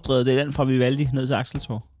om Torvestræde? Det er den fra Vivaldi ned til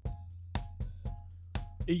Axeltorv.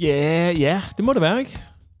 Ja, det må det være, ikke?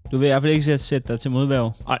 Du vil i hvert fald ikke sætte dig til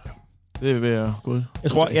modværge. Nej, det vil jeg godt.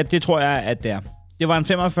 Det tror jeg, at det er. Det var en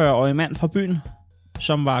 45-årig mand fra byen,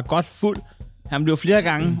 som var godt fuld. Han blev flere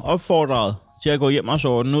gange opfordret til at gå hjem og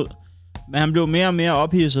sove den ud. Men han blev mere og mere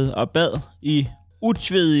ophidset og bad i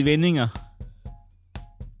utvetydige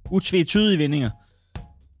vendinger.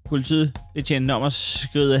 Politiet betjente om at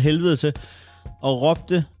skride af helvede til og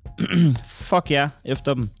råbte fuck jer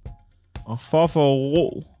efter dem. Og for at få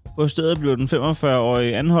ro på stedet blev den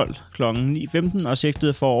 45-årige anholdt kl. 9:15 og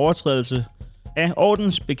sigtet for overtrædelse af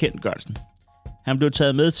ordensbekendtgørelsen. Han blev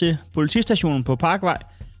taget med til politistationen på Parkvej,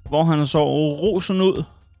 hvor han så rosen ud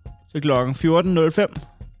til kl. 14:05. Han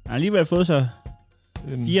har alligevel fået sig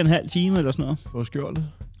 4,5 timer eller sådan noget. På skjoldet.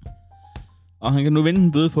 Og han kan nu vinde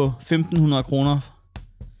en bøde på 1.500 kroner.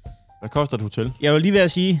 Hvad koster et hotel? Jeg vil lige ved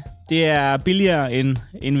at sige, det er billigere,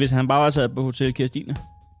 end hvis han bare var taget på Hotel Kirstine.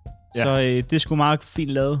 Ja. Så det er sgu meget fint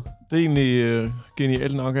lavet. Det er egentlig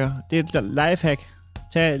genialt nok, ja. Det er et lifehack.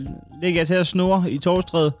 Læg jer til at snurre i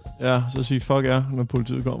Torvestræde. Ja, så sig fuck jer, når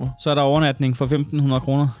politiet kommer. Så er der overnatning for 1.500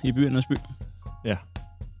 kroner i Byernes By. Ja.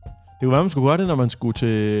 Det kunne være, man skulle gøre det, når man skulle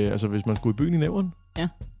til... Altså, hvis man skulle i byen i Nævren. Ja.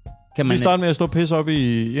 Kan man lige starte med at stå og pisse op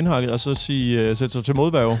i indhakket, og så sige, sætte sig til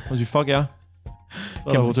modværge og sige, fuck jer.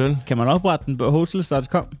 Kan man oprette den på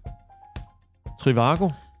hotels.com? Trivago.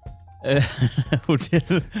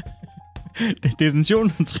 Hotel.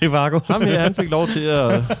 Detentionen Trivago. Ham her, han fik lov til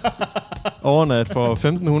at overnatte for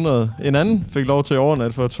 1.500. En anden fik lov til at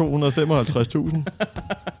overnatte for 255.000.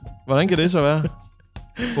 Hvordan kan det så være?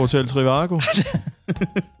 Hotel Trivago.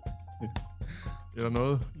 Eller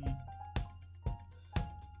noget.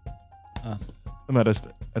 Ja. Jamen, er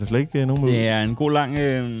der slet ikke nogen med... Det er en god lang...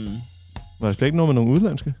 Er der slet ikke noget med nogle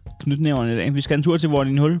udlandske? Knytnæverne i dag. Vi skal en tur til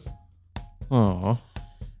Vordingshul.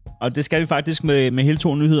 Og det skal vi faktisk med hele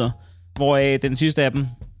 2 nyheder. Hvoraf den sidste af dem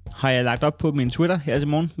har jeg lagt op på min Twitter her til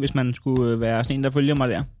morgen, hvis man skulle være sådan en, der følger mig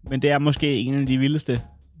der. Men det er måske en af de vildeste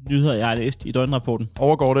nyheder, jeg har læst i døgnrapporten.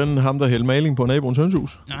 Overgår den ham, der hældte maling på naboens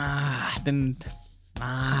hønshus?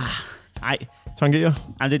 Nej. Tangerer?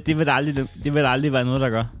 Det vil aldrig være noget, der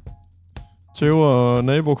gør. Tæver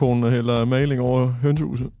nabokonen hælder maling over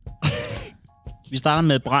hønsehuset. Vi starter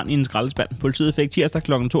med brand i en skraldespand. Politiet fik tirsdag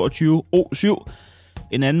kl. 22.07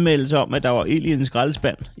 en anmeldelse om, at der var ild i en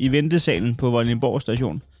skraldespand i ventesalen på Vordingborg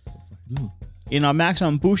station. En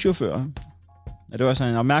opmærksom buschauffør. Ja, det var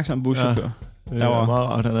sådan en opmærksom buschauffør. Ja, det var meget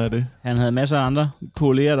rart, han er det. Han havde masser af andre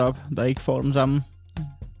kolleger derop, der ikke får den samme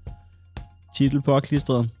titel på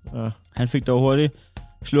klistret. Ja. Han fik dog hurtigt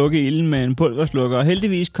slukke ilden med en pulverslukker, og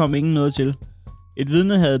heldigvis kom ingen noget til. Et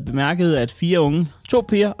vidne havde bemærket, at 4 unge, 2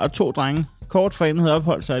 piger og 2 drenge, kort forinden havde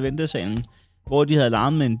opholdt sig i ventesalen, hvor de havde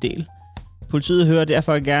larmet med en del. Politiet hører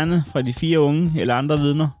derfor gerne fra de 4 unge eller andre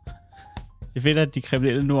vidner. Det er fedt, at de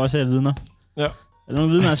kriminelle nu også er vidner. Ja. Er der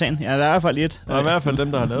nogle vidner af sagen? Ja, der er i hvert fald et. Der er i hvert fald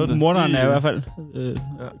dem, der har lavet det. Morderen er i hvert fald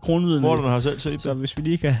kronvidne. Morderen har selv set det. Så hvis vi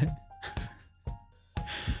lige kan...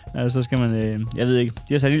 så skal man... jeg ved ikke.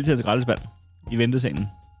 De har sat ild til en skraldespand i ventesalen.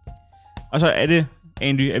 Og så er det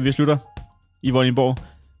egentlig, at vi slutter i Vordingborg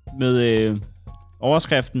med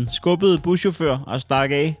overskriften: skubbede buschauffør og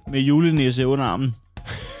stak af med julenisse under armen.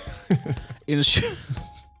 Det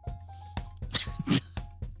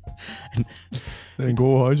er en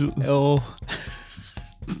god højtid. Jo.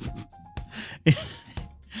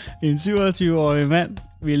 En 27-årig mand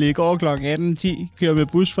ville i går kl. 18.10 køre med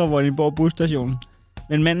bus fra Vordingborg busstation.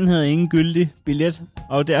 Men manden havde ingen gyldig billet,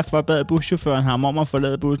 og derfor bad buschaufføren ham om at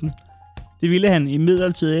forlade bussen. Det ville han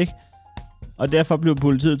imidlertid ikke, og derfor blev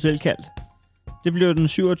politiet tilkaldt. Det blev den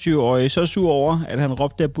 27-årige så sur over, at han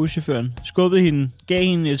råbte af buschaufføren, skubbede hende, gav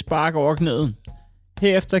hende et spark over knæet.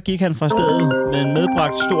 Herefter gik han fra stedet med en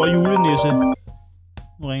medbragt stor julenisse.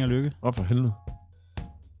 Nu ringer Lykke. For helvede.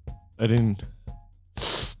 Er det en...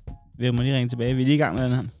 Vi må lige ringe tilbage. Vi er lige i gang med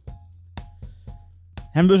den her.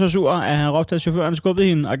 Han blev så sur, at han råbte af chaufføren, skubbede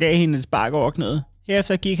hende og gav hende et spark over knæet.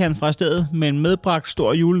 Herefter gik han fra stedet med en medbragt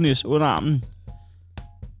stor julenisse under armen.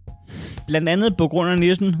 Blandt andet på grund af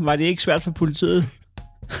nissen var det ikke svært for politiet,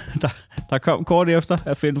 der kom kort efter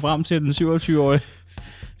at finde frem til den 27-årige,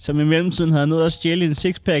 som i mellemtiden havde nået at stjæle en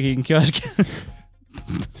sixpack i en kiosk.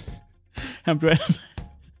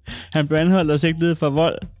 Han blev anholdt og sigtet for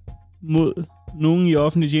vold mod nogen i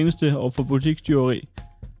offentlig tjeneste og for butikstyveri.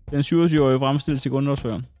 Den 27-årige fremstilles til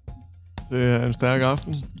grundlovsfører. Det er en stærk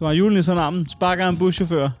aften. Du har julenisse under armen, sparker en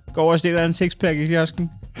buschauffør, går over og stiller en sixpack i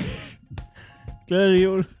kiosken. Glædelig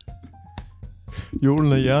jul.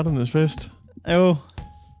 Julen er hjerternes fest. Jo.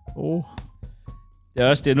 Oh.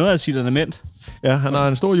 Det er noget af et signalement. Ja, han har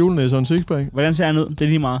en stor julenisse og en sixpack. Hvordan ser han ud? Det er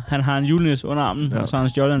lige meget. Han har en julenisse under armen, og så har han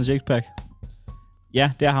stjålet en sixpack.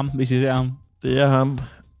 Ja, det er ham, hvis I ser ham. Det er ham.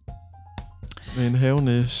 Med en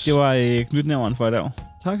havenæs. Det var knytnæveren for i dag.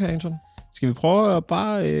 Tak, Hansen. Skal vi prøve at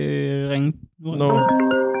bare ringe? No.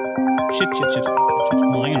 Shit.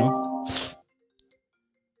 Hun ringer nu.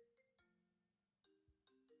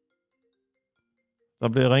 Der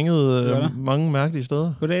bliver ringet mange mærkelige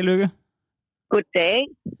steder. Goddag, Lykke. Goddag.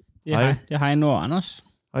 Hej. Det er Heino og Anders.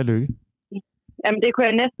 Hej, Lykke. Jamen, det kunne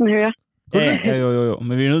jeg næsten høre. Ja, jo.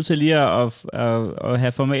 Men vi er nødt til lige at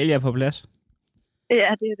have formalia på plads. Ja,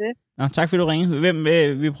 det er det. Nå, tak fordi du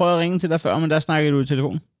ringede. Vi prøvede at ringe til dig før, men der snakkede du i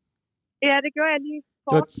telefon. Ja, det gjorde jeg lige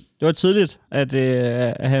kort. Det var tidligt at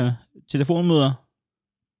have telefonmøder.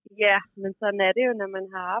 Ja, men sådan er det jo, når man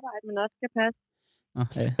har arbejde, man også skal passe.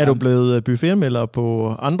 Okay. Er du blevet buffetanmelder på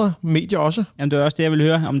andre medier også? Jamen, det var også det, jeg ville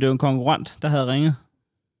høre, om det var en konkurrent, der havde ringet.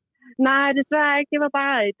 Nej, desværre ikke. Det var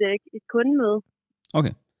bare et kundemøde.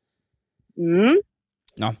 Okay.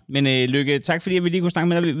 Nå, men Lykke, tak fordi vi lige kunne snakke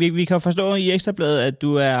med dig. Vi kan forstå i Ekstrabladet, at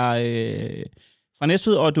du er fra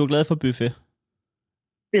Næstved, og du er glad for buffet.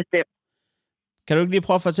 Bestemt. Kan du ikke lige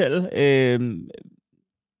prøve at fortælle,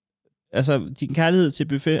 din kærlighed til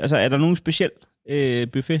buffet? Altså, er der nogen speciel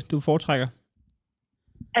buffet, du foretrækker?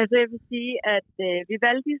 Altså, jeg vil sige, at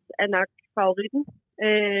Vivaldis er nok favoritten.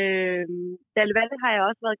 Dalle Valle har jeg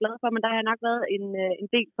også været glad for, men der har jeg nok været en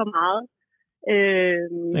del for meget.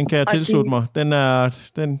 Den kan jeg tilslutte mig.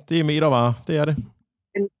 Det er metervare, det er det.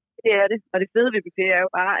 Det er det. Og det fede ved buffet er jo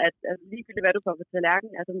bare, at ligegyldigt hvad du får på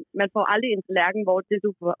tallerkenen, altså man får aldrig en tallerken, hvor det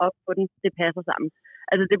du får op på den, det passer sammen.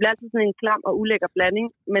 Altså det bliver altid sådan en klam og ulækker blanding,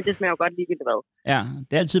 men det smager jo godt ligegyldigt hvad. Ja,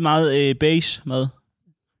 det er altid meget beige mad.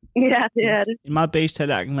 Ja, det er det. En meget beige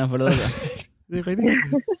tallerken, man får lavet der. Det er rigtigt.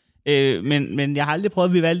 Men jeg har aldrig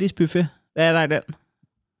prøvet Vivaldis buffet. Hvad er der i den?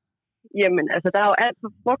 Jamen, altså, der er jo alt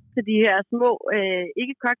for frugt til de her små,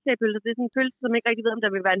 ikke cocktailpølser. Det er sådan en pølse, som ikke rigtig ved, om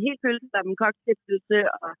der vil være en hel pølse. Der er en cocktailpølse,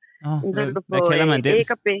 og hvad kalder man den? Æg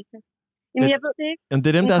og bacon. Jamen, jeg ved det ikke. Jamen, det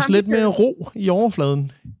er dem, der er lidt mere ro i overfladen.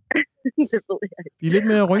 Det ved jeg ikke. De er lidt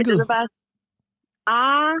mere rynkede. Det er bare...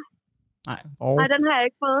 Nej, den har jeg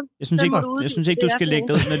ikke fået. Jeg synes ikke, du skal lægge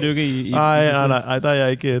dig ud med Lykke i Nej, der er jeg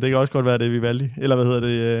ikke. Det kan også godt være, det er Vivaldi. Eller hvad hedder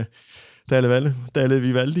det? Dalle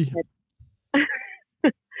Vivaldi.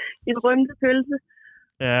 En rømte pølse.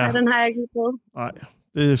 Ja. Nej, den har jeg ikke prøvet. Nej,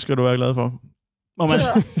 det skal du være glad for.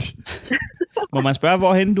 Må man spørge,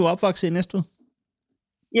 hvorhen du er opvokset i Næstved?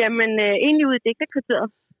 Jamen, egentlig ude i Digterkvarteret.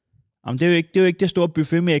 Jamen, det er jo ikke det store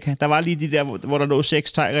buffet-mekka. Der var lige de der, hvor der lå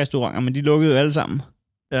 6 thai-restauranter, men de lukkede jo alle sammen.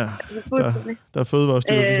 Ja, der er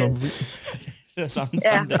fødevarestyrelsen kom forbi.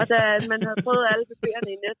 Og da man havde prøvet alle buffeterne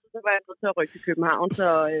i Næstved, så var jeg nødt til at rykke til København. Så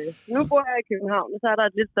nu bor jeg i København, og så er der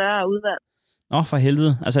et lidt større udvalg. For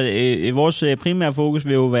helvede. Altså, vores primære fokus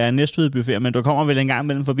vil jo være Næstved buffet, men du kommer vel en gang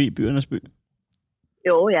mellem forbi byernes by?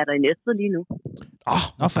 Jo, jeg er der i Næstved lige nu.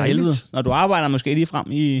 For helvede. Når du arbejder måske lige frem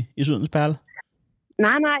i Sydens Perle?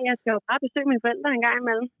 Nej, jeg skal jo bare besøge mine forældre en gang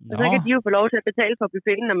imellem. Og så kan de jo få lov til at betale for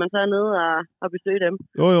buffeten, når man så er nede og besøge dem.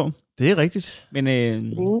 Jo. Det er rigtigt.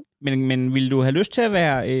 Men vil du have lyst til at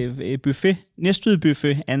være Næstved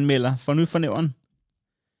buffet-anmelder for Nyt for Nævren?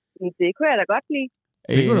 Det kunne jeg da godt lide.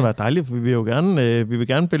 Det kunne da være dejligt, for vi vil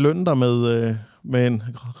gerne belønne dig med en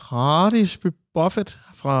gratis buffet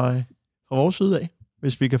fra vores side af.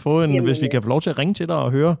 Hvis vi kan få hvis vi kan få lov til at ringe til dig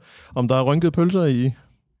og høre, om der er rynkede pølser i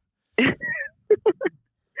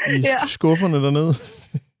skufferne dernede.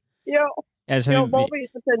 Jo, hvor vil I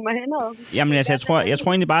så sende mig hen? Jamen altså, jeg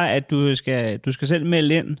tror egentlig bare, at du skal selv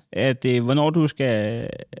melde ind, at hvornår du skal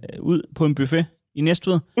ud på en buffet i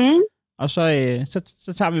Næstved. Og så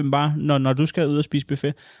tager vi dem bare, når du skal ud og spise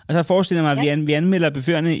buffet. Og så forestiller jeg mig, at vi anmelder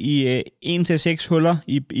buffeterne i 1-6 huller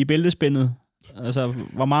i bæltespændet. Altså,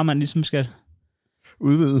 hvor meget man ligesom skal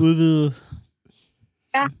udvide.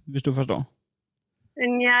 Ja. Hvis du forstår.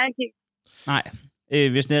 Men jeg er ikke helt. Nej.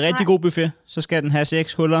 Hvis det er en rigtig god buffet, så skal den have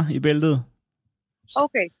 6 huller i bæltet.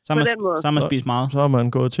 Okay, på den måde. Så har man spist meget. Så har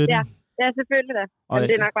man gået til den. Ja, selvfølgelig da. Men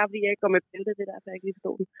det er nok bare, fordi jeg ikke går med bælte, det der, så jeg ikke lige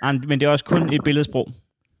forstår den. Nej, men det er også kun et billedsprog.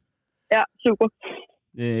 Ja, super.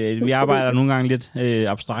 Vi arbejder nogle gange lidt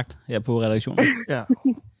abstrakt her på redaktionen. Ja.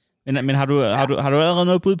 Men har du allerede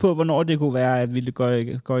noget bud på, hvornår det kunne være, at vi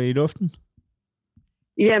går i luften?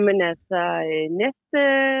 Jamen altså, næste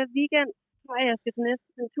weekend, at jeg skal til næste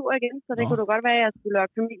tur igen, så det kunne da godt være, at jeg skulle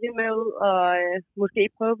lokke familien med ud og måske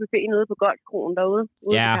prøve buffeten ude på Golfkroen derude,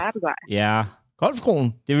 ude på Karpegøj. Ja. Golfkroen?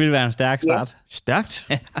 Det ville være en stærk start. Ja. Stærkt?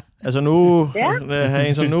 Altså nu,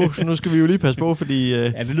 nu skal vi jo lige passe på, fordi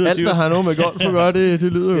alt, der har noget med golf at gøre,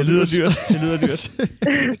 det lyder jo dyrt. Det lyder dyrt.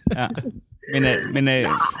 Ja.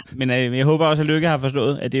 Men jeg håber også, at Lykke har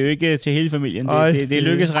forstået, at det er jo ikke til hele familien. Det er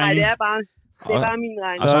Lykkes regning. Nej, det er bare min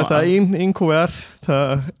regning. Og så der er en kuvert.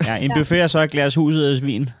 Ja, en buffet og så et glas huset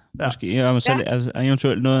svin. Ja. Måske, og altså,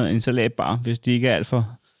 eventuelt en salatbar, hvis de ikke er alt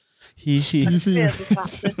for hissige.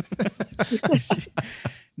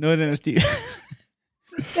 Noget af den stil.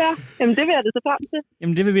 Ja, jamen det vil jeg da så frem til.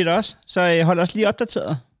 Jamen det vil vi da også. Så hold os lige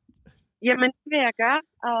opdateret. Jamen, det vil jeg gøre.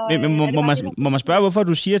 Og, må man spørge, hvorfor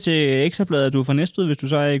du siger til Ekstrabladet, at du er fra Næstved, hvis du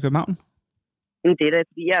så er i København? Det er da,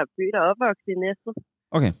 fordi jeg er født og opvokset i Næstved.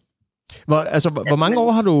 Okay. Hvor mange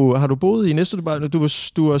år har du boet i Næstved?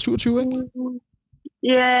 Du er 27, ikke?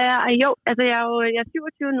 Ja, jo. Altså, jeg er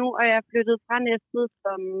 27 nu, og jeg er flyttet fra Næstved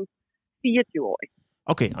som 24-årig.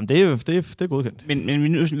 Okay, jamen det er godkendt.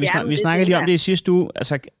 Men vi snakkede lige om det i sidste uge.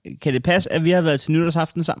 Altså, kan det passe, at vi har været til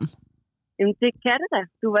nytårsaften sammen? Jamen, det kan det da.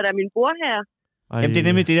 Du var da min bror her. Jamen, det er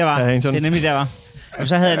nemlig det, der var. Det er nemlig der var. Og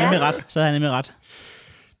så havde jeg nemlig ret.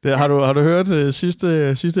 Har du hørt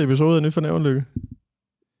sidste episode af Nyt for Nævren, Lykke?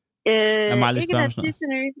 Ikke den sidste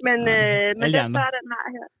nye, men den før, den har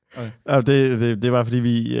her. Okay. Det var, fordi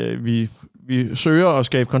vi søger at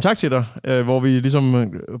skabe kontakt til dig, hvor vi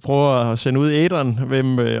ligesom prøver at sende ud i æteren,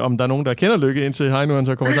 om der er nogen, der kender Lykke, indtil Heino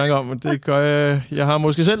så kommer i tanke om. Det gør jeg har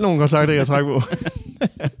måske selv nogle kontakter, jeg trækker på.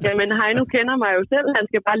 Jamen, Heino kender mig jo selv. Han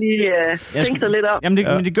skal bare lige tænke sig lidt om.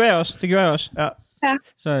 Jamen, det gør jeg også. Ja.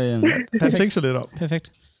 Så han tænker sig lidt om.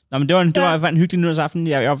 Perfekt. Nå, men det var i hvert fald en hyggelig nytårsaften.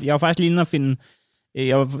 Jeg var faktisk lige inde at finde...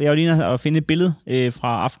 Jeg var lige inde at finde et billede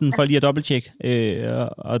fra aftenen, for lige at dobbelttjekke.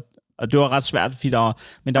 Og det var ret svært, fordi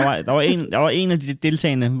der var en af de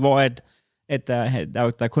deltagende, hvor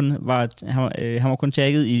der kun var... Han var kun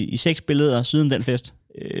tagget i 6 billeder siden den fest.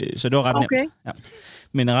 Så det var ret nemt. Ja.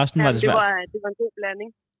 Men resten var det svært. Det var en god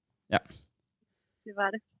blanding. Ja. Det var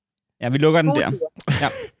det. Ja, vi lukker den der. Ja.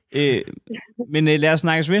 Men lad os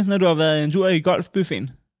snakkes ved, når du har været en tur i golfbuffeten.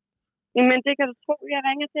 Jamen, det kan du tro, jeg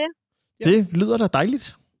ringer til. Det lyder da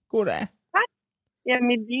dejligt. God dag. Tak.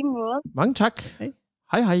 Jamen, i lige måde. Mange tak.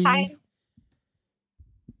 Hej. Hej.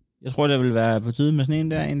 Jeg tror, det vil være på tide med sådan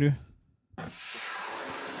en der, egentlig.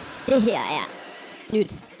 Det her er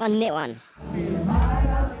Nyt fra Nævren.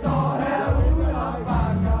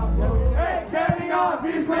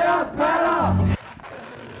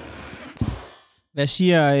 Hvad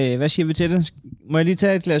siger vi til det? Må jeg lige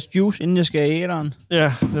tage et glas juice, inden jeg skal i æteren?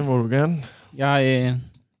 Ja, det må du gerne.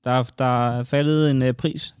 Der er faldet en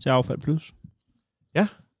pris til Affald Plus. Ja.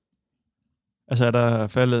 Altså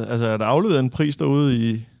er der aflevet en pris derude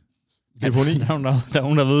i deponi? Der er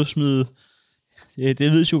nogen, der er ved at smide... Det er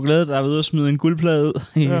hvid chokolade, der er ved at smide en guldplade ud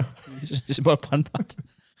i sportbrandbart.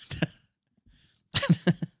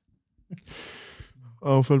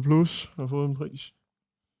 Affald Plus har fået en pris.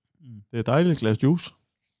 Det er dejligt glas juice.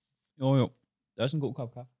 Jo. Det er også en god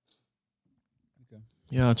kop kaffe. Okay.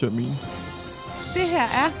 Jeg har tømt min. Det her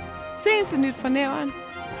er seneste Nyt fra Nævren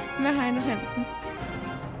med Heino Hansen.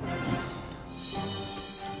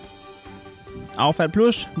 Affald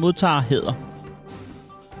Plus modtager hæder.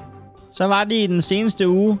 Så var det i den seneste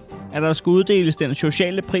uge, at der skulle uddeles den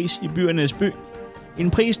sociale pris i Byernes By.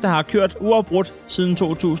 En pris, der har kørt uafbrudt siden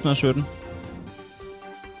 2017.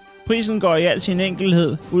 Prisen går i al sin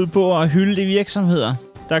enkelhed ud på at hylde de virksomheder,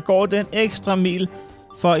 der går den ekstra mil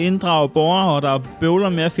for at inddrage borgere, der bøvler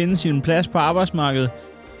med at finde sin plads på arbejdsmarkedet.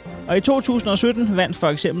 Og i 2017 vandt for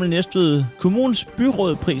eksempel Næstved Kommunes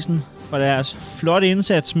byrådprisen for deres flotte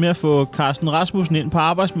indsats med at få Carsten Rasmussen ind på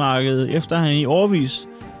arbejdsmarkedet, efter han i årevis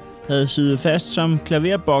havde siddet fast som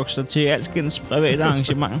klaverbokser til alskens private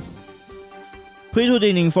arrangementer.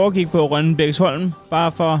 Prisuddelingen foregik på Rønnebæksholm,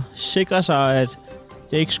 bare for at sikre sig, at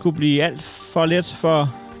det ikke skulle blive alt for let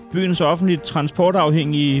for byens offentligt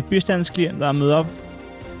transportafhængige bistandsklienter at møde op.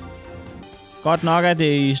 Godt nok er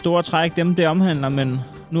det i store træk dem, det omhandler, men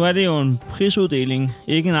nu er det jo en prisuddeling,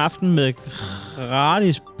 ikke en aften med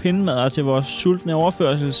gratis pindmadder til vores sultne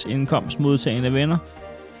overførselsindkomstmodtagende venner,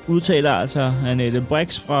 udtaler altså Annette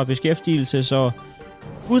Brix fra Beskæftigelses- og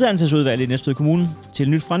Uddannelsesudvalget i Næstved Kommune til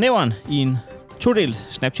Nyt fra Nævren i en todelt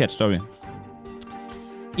Snapchat-story.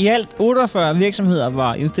 I alt 48 virksomheder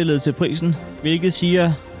var indstillet til prisen, hvilket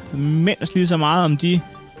siger mindst lige så meget om de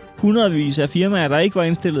hundredvis af firmaer, der ikke var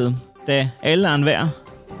indstillet, da alle og enhver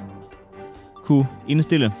kunne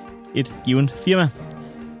indstille et givet firma.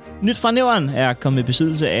 Nyt fra Nævren er kommet i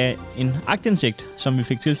besiddelse af en aktindsigt, som vi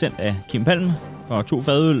fik tilsendt af Kim Palm for 2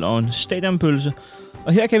 fadøl og en stadionpølse.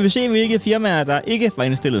 Og her kan vi se, hvilke firmaer, der ikke var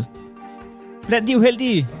indstillet. Blandt de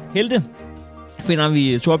uheldige helte finder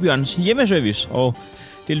vi Torbjørns hjemmeservice, og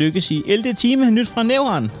det lykkes i 11. time Nyt fra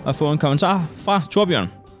Nævren at få en kommentar fra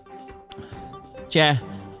Torbjørn. Tja,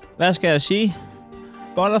 hvad skal jeg sige?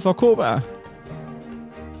 Boller for Kåberg.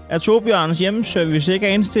 Er Torbjørns hjemmeservice ikke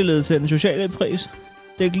er indstillet til den sociale pris?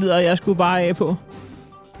 Det glider jeg sgu bare af på.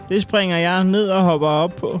 Det springer jeg ned og hopper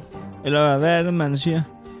op på. Eller hvad er det, man siger?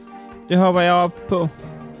 Det hopper jeg op på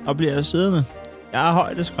og bliver siddende. Jeg har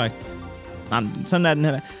højdeskræk. Nej, sådan er den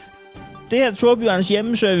her. Det her Torbjørns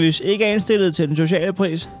hjemmeservice ikke er indstillet til den sociale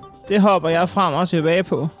pris. Det hopper jeg frem og tilbage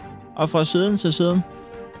på. Og fra siden til siden.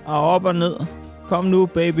 Og op og ned. Kom nu,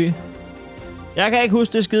 baby. Jeg kan ikke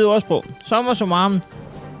huske det skide ordsprog. Sommer som armen.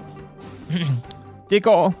 Det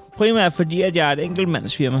går primært fordi, at jeg er et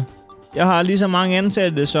enkeltmandsfirma. Jeg har lige så mange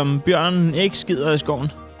ansatte, som bjørnen ikke skider i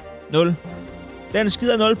skoven. 0. Den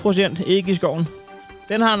skider 0% ikke i skoven.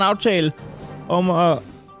 Den har en aftale om at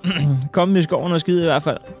komme i skoven og skide i hvert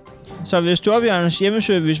fald. Så hvis Torbjørns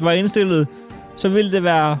hjemmeservice var indstillet, så ville det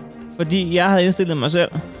være, fordi jeg havde indstillet mig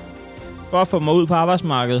selv for at få mig ud på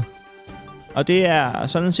arbejdsmarkedet. Og det er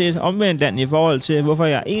sådan set omvendt i forhold til, hvorfor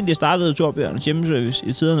jeg egentlig startede Torbjørns hjemmeservice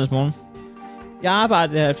i tidernes morgen. Jeg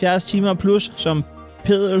arbejdede 70 timer plus som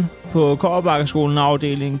pedel på Kårebakkeskolen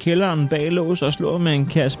afdelingen kælderen bag lås og slå med en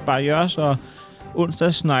kasse barriers og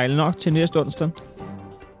onsdagssnegle nok til næste onsdag.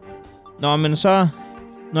 Nå, men så,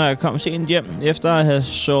 når jeg kom sent hjem, efter at have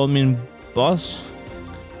sovet min boss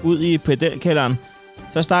ud i pedelkælderen,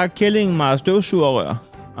 så stak kællingen mig støvsugerrør,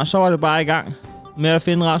 og så var det bare i gang med at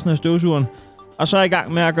finde resten af støvsugeren, og så i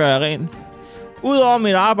gang med at gøre rent. Udover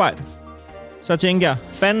mit arbejde, så tænkte jeg,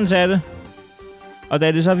 fanden sagde det. Og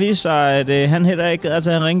da det så viste sig, at han heller ikke gad at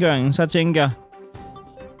tage en rengøring, så tænkte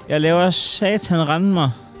jeg laver satan rende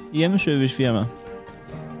mig i hjemmeservicefirma.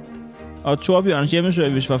 Og Torbjørns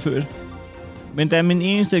hjemmeservice var født. Men da min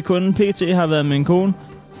eneste kunde PT har været min kone,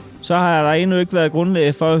 så har der endnu ikke været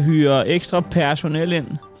grundlag for at hyre ekstra personel ind.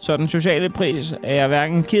 Så den sociale pris er jeg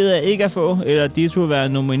hverken ked af ikke at få, eller de to være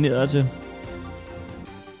nomineret til.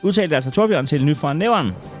 Udtalte altså Torbjørn til Nyt fra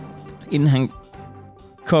Nævren, inden han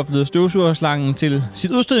koblede støvsugerslangen til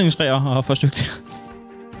sit udstødningsrev og forsøgte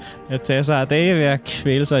at tage sig af dage ved at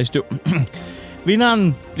kvæle sig i støv.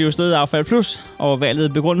 Vinderen blev stedet Affald Plus, og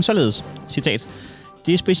valget begrundet således. Citat.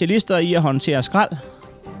 De er specialister i at håndtere skrald,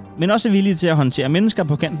 men også villige til at håndtere mennesker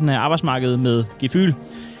på kanten af arbejdsmarkedet med gefyl.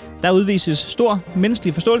 Der udvises stor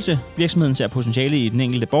menneskelig forståelse. Virksomheden ser potentiale i den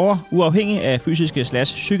enkelte borger, uafhængig af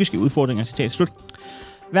fysiske/psykiske udfordringer. Citat slut.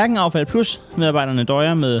 Hverken Affald Plus medarbejderne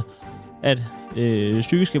døjer med, at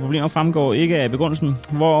psykiske problemer fremgår ikke af begrundelsen,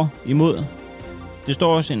 hvorimod det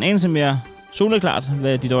står en anelse mere soleklart,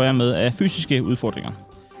 hvad de døjer med af fysiske udfordringer.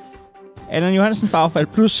 Allan Johansen fra Affald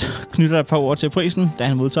Plus knytter et par ord til prisen, da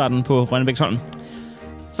han modtager den på Rønnebæksholm.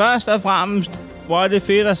 Først og fremmest, hvor er det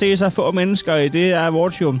fedt at se så få mennesker i det her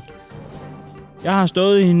awardshow. Jeg har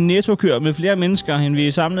stået i en nettokør med flere mennesker, end vi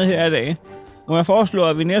er samlet her i dag. Må jeg foreslå,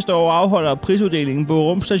 at vi næste år afholder prisuddelingen på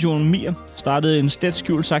rumstationen Mir, startede en stæt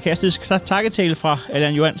skjult sarkastisk takketale fra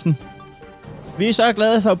Allan Johansen. Vi er så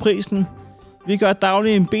glade for prisen. Vi gør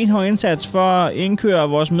dagligt en benhård indsats for at indkøre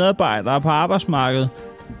vores medarbejdere på arbejdsmarkedet.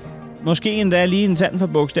 Måske endda lige en tand for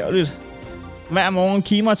bogstaveligt. Hver morgen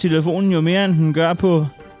kimer telefonen jo mere, end den gør på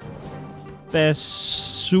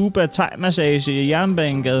Basuba Thai-massage i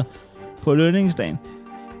Jernbanegade på lønningsdagen.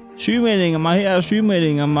 Sygemeldinger mig her og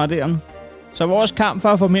sygemeldinger mig der. Så vores kamp for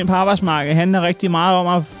at få dem ind på arbejdsmarkedet handler rigtig meget om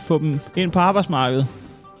at få dem ind på arbejdsmarkedet.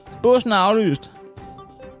 Bussen er aflyst.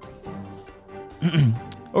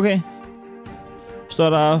 Okay. Står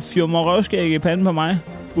der fjummer røvskæg i panden på mig.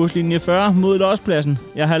 Buslinje 40 mod Lodspladsen.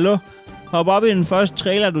 Ja, hallo. Hop op i den første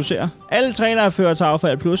trailer, du ser. Alle trailere fører til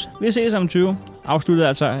Affald Plus. Vi ses om 20. Afsluttede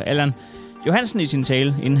altså Allan Johansen i sin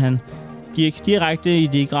tale, inden han gik direkte i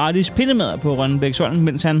de gratis pindemader på Rønnebæksholm,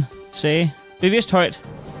 mens han sagde bevidst højt: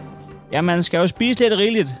 ja, man skal jo spise lidt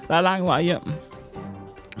rigeligt. Der er lang vej hjem.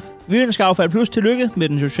 Vi ønsker Affald Plus tillykke med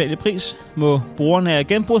den sociale pris. Må brugerne af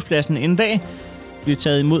genbrugspladsen en dag blive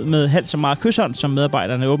taget imod med halvt så meget kysshånd, som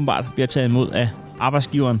medarbejderne åbenbart bliver taget imod af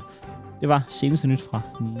arbejdsgiveren. Det var seneste nyt fra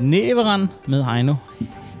Nævren med Heino.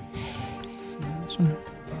 Sådan.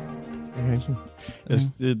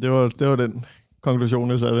 Det var den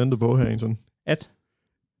konklusion, jeg sad og ventede på her, Hansen. At?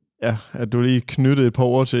 Ja, at du lige knyttede et par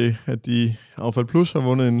ord til, at de Affald Plus har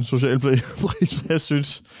vundet en social pris, jeg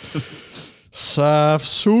synes. Så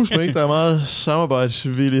sus mig ikke, der er meget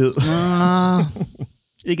samarbejdsvillighed.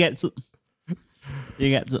 Ikke altid.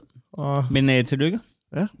 Ikke altid. Men tillykke.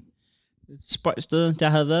 Ja. spøjt sted. Der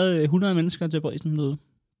havde været 100 mennesker til prisen derude.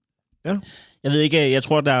 Ja. Jeg ved ikke, jeg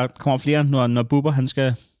tror, der kommer flere, når Bubber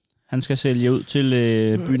han skal sælge ud til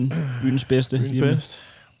byens bedste. Byens bedste.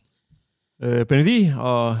 Benedi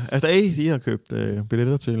og Asta A, de har købt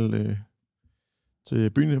billetter til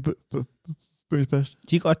byens bedste.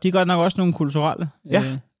 De er godt nok også nogle kulturelle.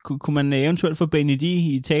 Ja. Kunne man eventuelt få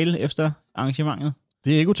Benedi i tale efter arrangementet?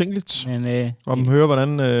 Det er ikke utænkeligt. Men, om høre,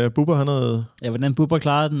 hvordan Bubber han havde... Ja, hvordan Bubber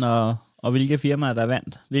klarede den, og hvilke firmaer, der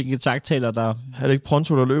vandt. Hvilke taktaler, der... Er det ikke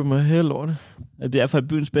Pronto, der løber med hele lortet? Det er for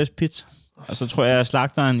byens bedste pit. Og så tror jeg, at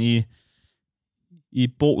slagteren i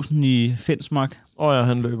Brugsen i Fensmark. Ja,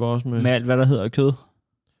 han løber også med... Med alt, hvad der hedder kød.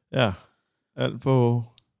 Ja, alt på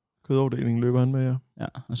kødafdelingen løber han med, ja. Ja,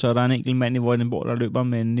 og så er der en enkelt mand i Vordingborg, der løber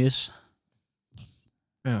med en nis.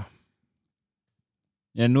 Ja.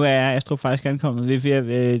 Ja, nu er Astrup faktisk ankommet. Det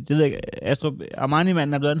ved jeg ikke. Astrup,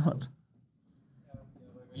 Armani-manden er blevet anholdt.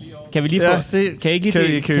 Kan vi lige få... Ja,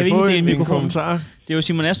 kan vi få en kommentar? Det er jo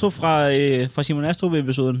Simon Astrup fra Simon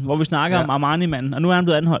Astrup-episoden, hvor vi snakker om Armani-manden, og nu er han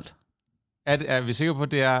blevet anholdt. Er vi sikre på,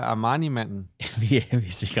 at det er Armani-manden? vi er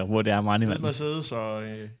sikre på, at det er Armani-manden. Hvid Mercedes og...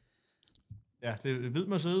 Ja, det er Hvid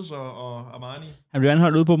Mercedes og Armani. Han blev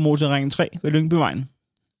anholdt ude på Motorringen 3 ved Lyngbyvejen.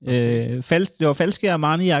 Okay. Det var falske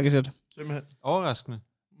Armani-jakkesæt. Simpelthen. Overraskende.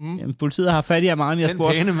 Jamen, politiet har fat i Armani og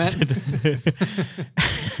spurgt... Den pæne mand.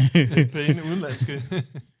 Den pæne udenlandske.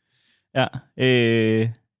 Ja.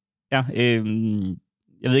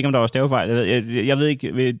 Jeg ved ikke, om der var stavefejl. Jeg ved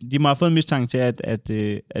ikke. De må have fået en mistanke til, at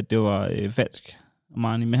det var falsk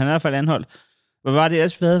Armani. Men han er i hvert fald anholdt. Hvad var det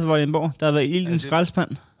ellers, vi havde for Vordingborg? Der havde været ild i en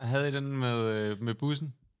skraldespand. Jeg havde I den med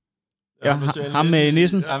bussen. Ja, ham med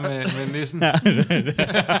nissen. Ja, med nissen. Ja.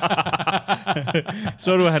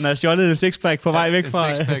 Så du, at han har stjålet en sixpack på vej væk fra...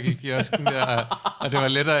 En sixpack i kiosken der, og det var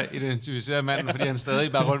lettere at identificere manden, fordi han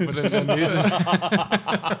stadig bare rundt på den der nisse.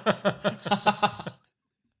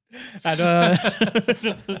 Ja, det var...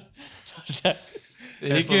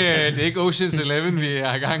 Det er ikke Ocean's 11, vi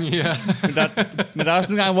er i gang i her. men der er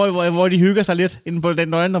også nogle gange, hvor de hygger sig lidt inde på den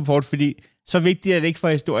nøgenrapport, fordi så vigtigt er det ikke for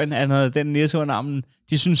historien, at han havde den næse under armen.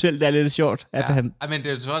 De synes selv, det er lidt sjovt, at han... Ja, men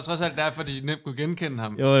det er trods alt derfor, de nemt kunne genkende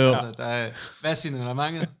ham. Jo. Altså, der er, hvad er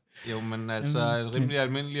signalementet? Jo, men altså en rimelig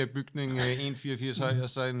almindelig bygning, 1,84 høj, og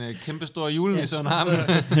så en kæmpestor julenisse under armen.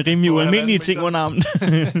 Rimelig ualmindelige ting under armen.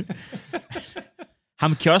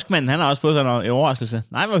 Ham kioskmanden, han har også fået sådan en overraskelse.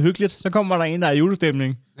 Nej, hvor hyggeligt. Så kommer der en, der er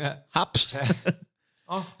julestemning. Ja. Haps.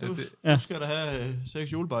 Ja. Du skal da have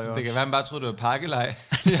 6 julebajer. Det kan være, man bare troede, det var pakkelej.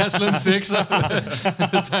 Jeg har slået en 6'er.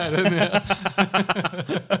 Så tager jeg den her.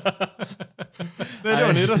 Det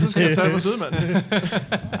var netter, så skal jeg tage på sidemanden.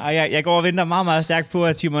 Jeg går og venter meget, meget stærkt på,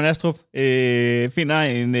 at Simon Astrup finder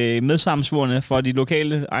en medsammensvorne for de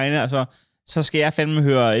lokale egne. Altså, så skal jeg fandme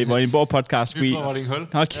høre Vordingborg podcast. Vi får Vordinghul.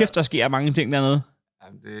 Hold kæft, der sker mange ting dernede.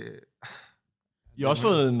 Jamen, det... I har også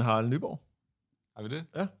fået en Harald Nyborg. Har vi det?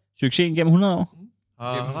 Ja. Succesen gennem 100 år.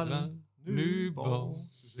 Harald Nyborg.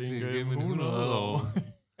 Succesen gennem 100 år.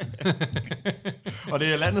 Og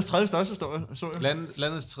det er landets tredje største historie.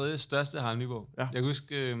 Landets tredje største Harald Nyborg. Ja. Jeg kan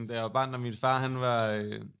huske, da jeg var barn, og min far,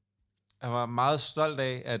 han var meget stolt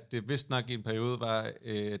af, at det vist nok i en periode var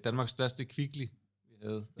Danmarks største Kvickly.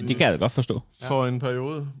 Det kan jeg da godt forstå. For en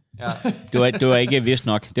periode. Ja. Det var ikke vist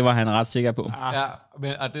nok. Det var han ret sikker på. Ja,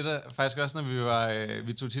 men, og det der faktisk også, når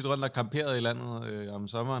vi tog tit rundt og camperede i landet om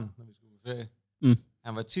sommeren, når vi skulle på ferie.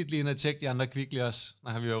 Han var tit lige inde og tjekke de andre Kvickly også,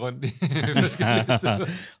 når vi var rundt i forskellige steder.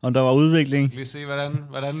 Om der var udvikling. Vi se,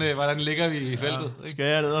 hvordan ligger vi i feltet. Ja. Skal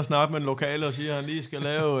jeg ned og snakke med en lokale og sige, at han lige skal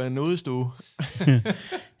lave en udstue?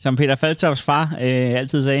 Som Peter Faltops far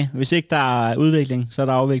altid sagde, hvis ikke der er udvikling, så er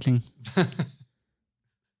der afvikling.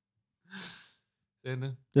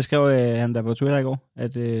 Det skrev han der på Twitter i går,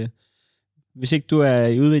 at hvis ikke du er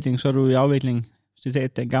i udvikling, så er du i afvikling.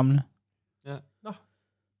 Citat den gamle. Ja. Nå.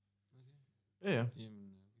 Ja. Jamen,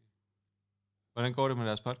 hvordan går det med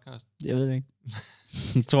deres podcast? Jeg ved det ikke.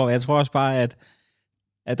 jeg tror også bare,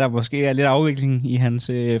 at der måske er lidt afvikling i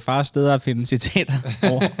hans fars steder at finde citater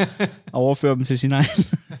og overføre dem til sin egen.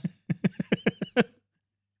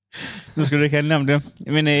 Nu skal det ikke handle om det.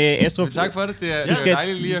 Men Astrup... Men tak for det. Det er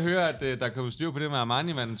dejligt lige at høre, at der kommer styr på det med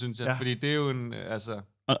Armani-manden, synes jeg. Ja. Fordi det er jo en... Altså,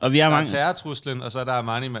 og vi har mange... Der er terrortruslen, og så er der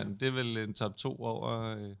Armani-manden. Det er vel en top 2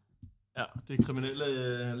 over... Ja, det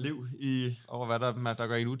kriminelle liv i... Over hvad der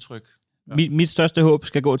gør en utryg. Ja. Mit største håb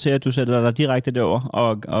skal gå til, at du sætter dig direkte derover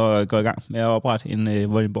og går i gang med at oprette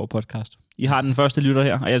en Vordingborg podcast. I har den første lytter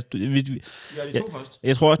her, og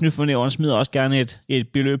jeg tror også, Nyfornævren smider også gerne et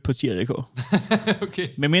beløb på tier.dk. Okay.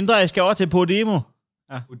 Med mindre jeg skal over til Podimo.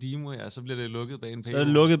 Udimo, så bliver det lukket bag en paymo. Så er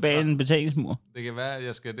det lukket bag en betalingsmur. Det kan være, at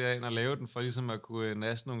jeg skal derind og lave den, for ligesom at kunne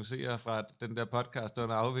nasse nogle seere fra den der podcast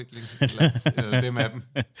under afvikling. eller dem af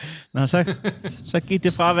dem. Nå, så gik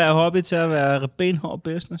det fra at være hobby til at være benhård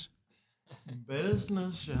business.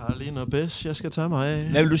 Business, jeg har lige noget bedst, jeg skal tage mig af.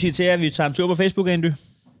 Hvad vil du sige til, at vi tager en tur på Facebook, Andy?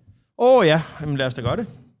 Ja, jamen lad os da gøre det.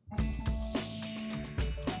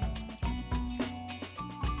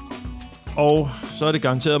 Og så er det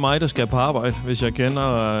garanteret mig, der skal på arbejde, hvis jeg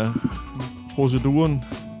kender proceduren.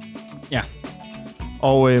 Ja.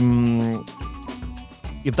 Og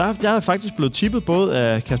der er faktisk blevet tippet både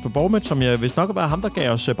af Kasper Borgmeth, som jeg vist nok var ham, der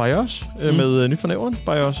gav os Bajos med Nyt for Nævren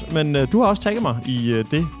Bajos. Men du har også tagget mig i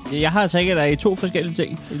det. Jeg har tagget dig i 2 forskellige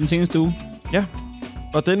ting i den seneste uge. Ja.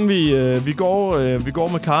 Og den vi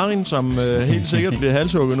går med Karin, som helt sikkert bliver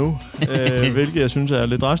halshugget nu, hvilket jeg synes er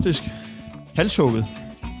lidt drastisk. Halshugget.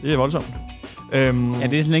 Det er voldsomt.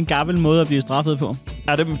 Det er sådan en gammel måde at blive straffet på.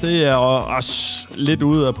 Ja, det er også lidt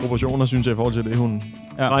ude af proportioner, synes jeg, i forhold til det, hun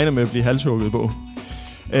regner med at blive halshugget på.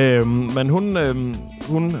 Men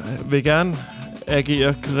hun vil gerne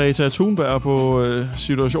agere Greta Thunberg på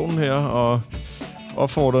situationen her, og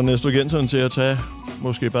opfordrer næstrogenserne til at tage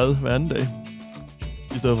måske bad hver anden dag,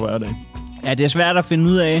 i stedet for hver dag. Ja, det er svært at finde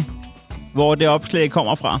ud af, hvor det opslag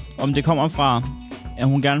kommer fra. Om det kommer fra, at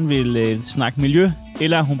hun gerne vil snakke miljø,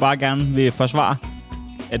 eller hun bare gerne vil forsvare,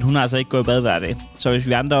 at hun altså ikke går i bad hver dag. Så hvis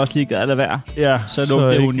vi andre også lige gad at lade være, så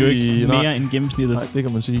lugter hun jo ikke mere end gennemsnittet. Nej, det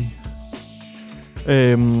kan man sige.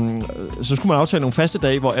 Så skulle man aftale nogle faste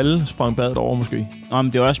dage, hvor alle sprang badet over måske. Nå,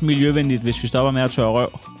 men det er også miljøvenligt, hvis vi stopper med at tørre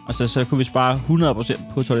røv. Og så kunne vi spare 100%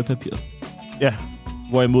 på toiletpapiret. Ja.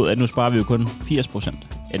 Hvorimod, at nu sparer vi jo kun 80%.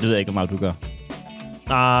 Ja, det ved jeg ikke, hvor meget du gør.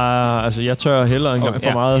 Altså jeg tør hellere en gang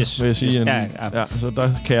for meget, vil jeg sige. Ja, så der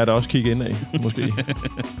kan jeg da også kigge ind af, måske.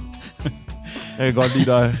 Jeg kan godt lide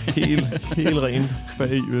dig helt rent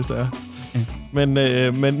bag, hvis det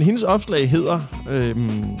er. Men hendes opslag hedder,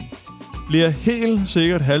 bliver helt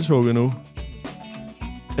sikkert halshugget nu.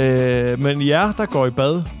 Men jer, der går i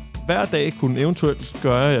bad hver dag, kunne eventuelt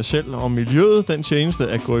gøre jer selv og miljøet den tjeneste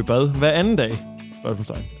at gå i bad hver anden dag.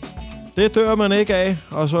 Det dør man ikke af,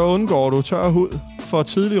 og så undgår du tør hud, får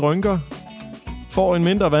tidlige rynker, får en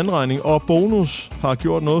mindre vandregning, og bonus har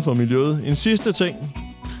gjort noget for miljøet. En sidste ting.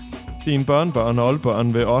 Dine børnebørn og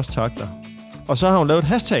oldebørn vil også takke dig. Og så har hun lavet et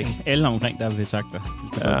hashtag. Alle omkring der vil takke dig.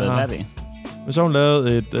 Hver dag. Men så har hun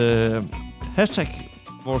lavet et hashtag,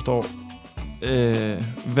 hvor står,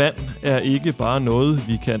 vand er ikke bare noget,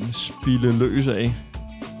 vi kan spilde løs af.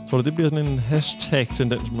 Tror du, det bliver sådan en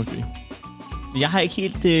hashtag-tendens måske? Jeg har ikke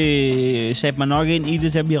helt sat mig nok ind i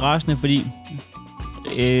det til at blive rasende, fordi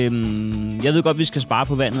jeg ved godt, vi skal spare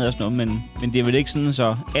på vandet og sådan noget, men det er vel ikke sådan,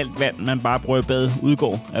 så alt vand, man bare bruger i bad,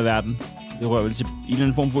 udgår af verden. Det rører vel til en eller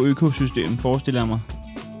anden form for økosystem, forestiller jeg mig.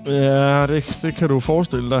 Ja, det kan du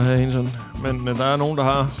forestille dig, Hansen. Men der er nogen, der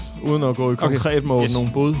har, uden at gå i konkret mål, nogle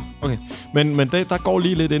bud. Okay. Men der går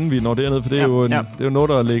lige lidt, inden vi når derned, for det er, det er jo noget,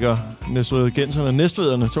 der ligger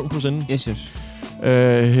næstvederne tungt på sinde. Yes.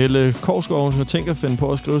 Helle Korsgaard har tænkt at finde på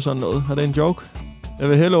at skrive sådan noget. Er det en joke? Jeg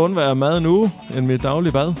vil hellere undvære mad nu, end mit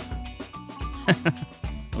daglige bad.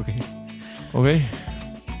 Okay. Okay.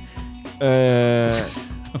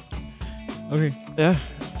 Okay. Ja.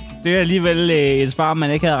 Det er alligevel et svar,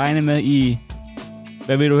 man ikke havde regnet med i...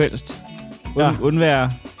 Hvad vil du helst?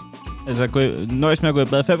 Undvære... Altså, nøjes med at gå i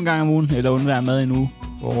bad 5 gange om ugen, eller undvære mad i en uge?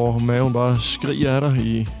 Hvor maven bare skriger af dig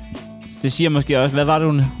i... Det siger måske også... Hvad var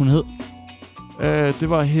det, hun hed? Det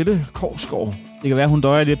var Helle Korsgaard. Det kan være, hun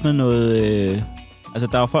døjer lidt med noget... Altså,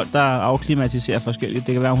 der er jo folk, der afklimatiserer forskelligt.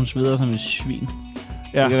 Det kan være, hun sveder som et svin.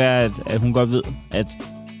 Ja. Det kan være, at hun godt ved,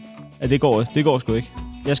 at det går sgu ikke.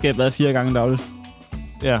 Jeg skal i bad 4 gange dagligt.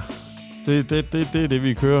 Ja, det er det,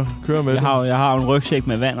 vi kører med. Jeg har en rygsæk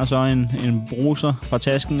med vand, og så en bruser fra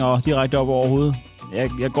tasken og direkte op over hovedet.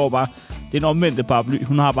 Jeg går bare... Det er en omvendte paraply.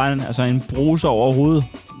 Hun har bare en bruser over hovedet,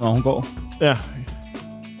 når hun går. Ja.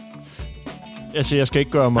 Altså, jeg skal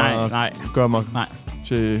ikke gøre mig, nej.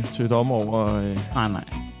 Til dommer over... Nej.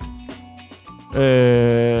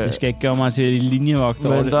 Jeg skal ikke gøre mig til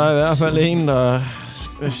linjevogter. Men der er i hvert fald en, der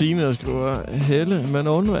Signe, der skriver, Helle, man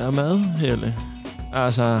undværer mad, Helle.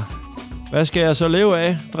 Altså, hvad skal jeg så leve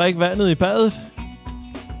af? Drik vandet i badet?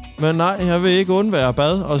 Men nej, jeg vil ikke undvære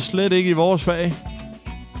bad, og slet ikke i vores fag.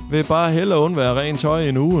 Vil bare hellere undvære rent tøj i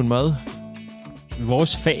en uge end mad.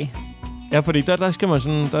 Vores fag? Ja, fordi der skal man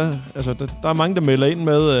sådan... Der er mange, der melder ind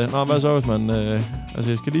med... hvad så, hvis man...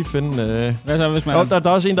 jeg skal lige finde... hvad så, hvis man... Der er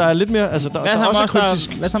også en, der er lidt mere... Altså, der er også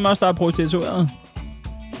kryptisk. Hvad så med os, der er prostitueret?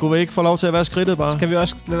 Kunne vi ikke få lov til at være skridtet bare? Skal vi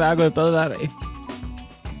også lade være at gå i bad hver dag?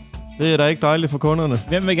 Det er da ikke dejligt for kunderne.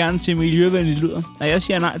 Hvem vil gerne til miljøvenlige luder? Nej, jeg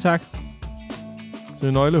siger nej tak.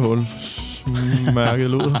 Til nøglehulsmærket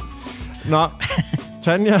luder. Nå,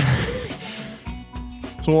 Tanja...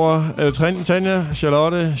 Tanja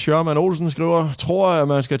Charlotte Schørman Olsen skriver, tror at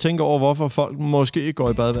man skal tænke over, hvorfor folk måske ikke går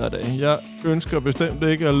i bad hver dag. Jeg ønsker bestemt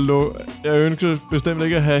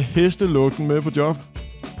ikke at have hestelugten med på job.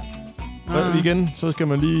 Igen, så skal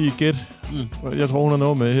man lige gætte. Jeg tror, hun har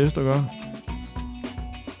noget med hest at gøre.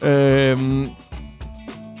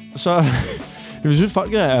 Så jeg synes,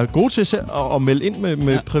 folk er gode til selv at melde ind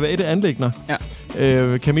med private anliggender.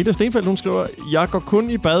 Ja. Camilla Stenfeldt, hun skriver, jeg går kun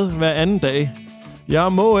i bad hver anden dag.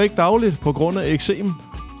 Jeg må ikke dagligt på grund af eksem.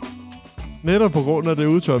 Netop på grund af, det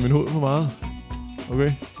udtørrer min hud for meget.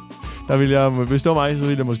 Okay. Der vil jeg, hvis det var mig, så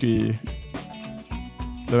ville jeg måske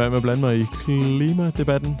lade være med at blande mig i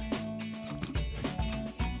klimadebatten.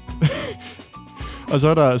 Og så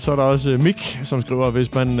er der også Mik, som skriver,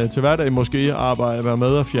 hvis man til hverdag måske arbejder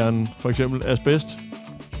med at fjerne for eksempel asbest,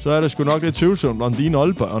 så er det sgu nok lidt tvivlsomt, om dine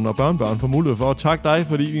oldebørn og børnebørn får mulighed for at takke dig,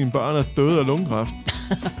 fordi dine børn er døde af lungekræft.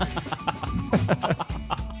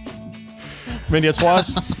 Men jeg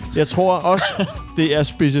tror også, det er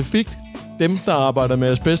specifikt dem, der arbejder med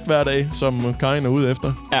asbest hver dag, som Karin er ude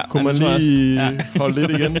efter. Ja, kunne man lige holde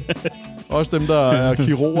lidt igen? Også dem, der er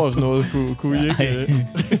kirurger og sådan noget, kunne I ikke?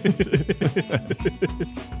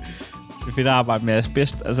 Det er fedt at arbejde med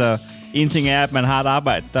asbest. Altså, en ting er, at man har et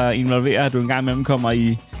arbejde, der involverer, at du engang imellem kommer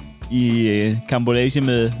i karambolage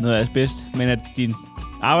med noget asbest, men at din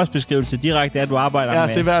arbejdsbeskrivelse direkte er, at du arbejder med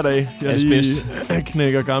det er hver dag. Jeg asbest. Lige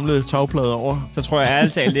knækker gamle tagplader over. Så tror jeg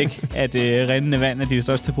ærligt talt ikke, at rindende vand er dit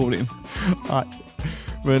største problem. Nej.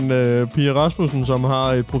 Men Pia Rasmussen, som har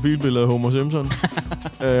et profilbillede af Homer Simpson,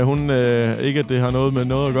 hun, ikke at det har noget med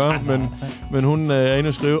noget at gøre, men hun er inde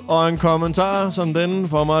og skrive, og en kommentar som den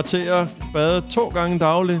får mig til at bade 2 gange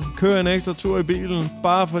dagligt, køre en ekstra tur i bilen,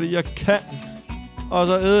 bare fordi jeg kan, og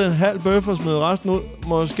så æde en halv bøf og smide resten ud.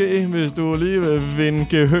 Måske, hvis du lige vil vinde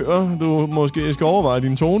gehør, du måske skal overveje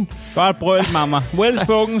din tone. Godt brød, mamma. Well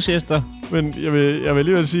spoken, sister. Men jeg vil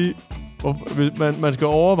alligevel sige, man skal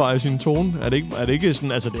overveje sin tone. Er det ikke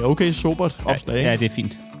sådan, altså det er okay sobert opslag? Ja, det er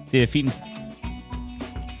fint. Det er fint.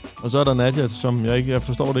 Og så er der Nadja, som jeg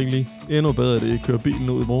forstår det ikke lige. Endnu bedre, det er at køre bilen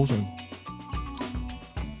ud i Mosøen.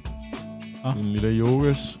 En lille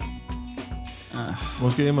yogas.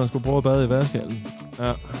 Måske man skulle prøve at bade i vaskehallen.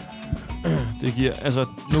 Ja. Det giver, altså,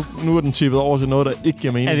 nu er den tippet over til noget, der ikke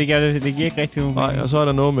giver mening. Ja, det giver ikke rigtig mening. Nej, og så er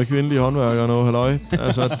der noget med kvindelige håndværkere og noget halløj.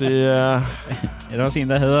 Altså, det er... Er der også en,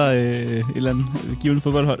 der hader et eller andet givet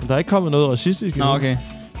fodboldhold? Der er ikke kommet noget racistisk endnu. Nå, okay.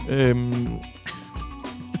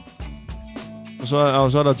 Og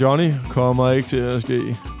så er der Johnny. Kommer ikke til at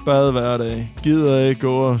ske. Bad hver dag. Gider ikke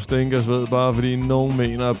gå og stænke sved, bare fordi nogen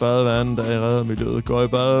mener, at bad hver anden dag redder miljøet. Går i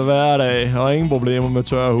bad hver dag. Har ingen problemer med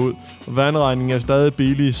tør hud. Vandregningen er stadig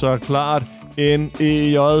billig, så klart NEJ.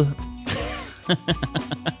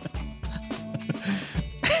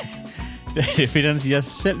 Det er fedt, at han siger,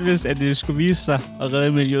 selv hvis at det skulle vise sig at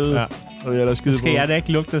redde miljøet, ja, og jeg så skal jeg da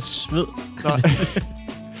ikke lugte af sved. Nej.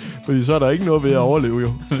 Fordi så er der ikke noget ved at overleve,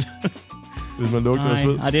 jo. Hvis man lugter af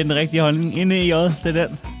sved. Nej, det er den rigtige holdning. NEJ til den.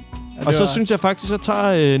 Og så synes jeg faktisk, så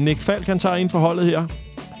tager Nick Falk, han tager ind for holdet her.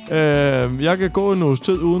 Jeg kan gå en uges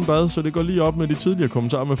tid uden bad, så det går lige op med de tidligere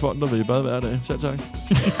kommentarer med folk, der vil i bad hver dag. Selv tak.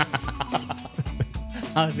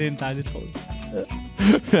 Det er en dejlig tråd.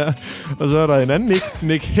 Ja, og så er der en anden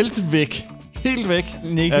Nick helt væk. Helt væk.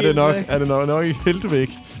 Nick er det nok helt væk.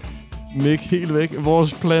 Nick helt væk.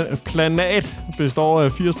 Vores planat består af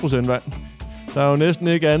 80% vand. Der er jo næsten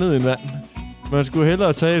ikke andet end vand. Man skulle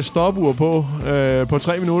hellere tage et stopur på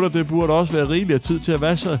 3 minutter. Det burde også være rigeligt af tid til at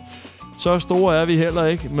vaske. Så store er vi heller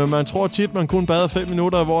ikke. Men man tror tit, man kun bader 5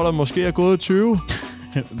 minutter, hvor der måske er gået 20.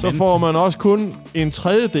 Så får man også kun en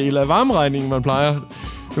tredjedel af varmeregningen, man plejer.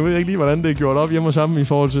 Nu ved jeg ikke lige, hvordan det er gjort op hjemme og sammen i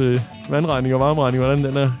forhold til vandregning og varmeregning, hvordan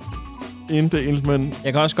den er inddelt, men...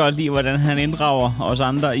 Jeg kan også godt lide, hvordan han inddrager os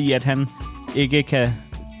andre i, at han ikke kan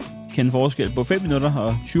kende forskel på 5 minutter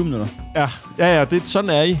og 20 minutter. Ja, sådan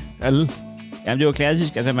er I alle. Jamen, det er jo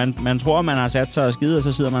klassisk. Altså, man tror, man har sat sig og skider, og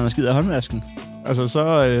så sidder man og skider håndvasken. Altså,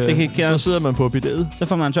 så sidder man på bidet. Så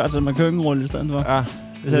får man tørt sig med køkkenrulle i stedet for. Ja,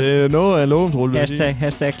 det er noget af en lovomtrulle.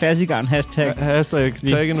 Hashtag klassikeren. Hashtag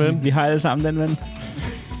tag en ven. Vi har alle sammen den ven.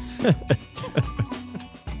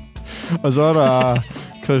 Og så er der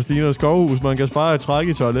Christina Skovhus. Man kan spare et træk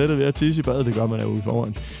i toilettet ved at tisse i badet. Det gør man jo i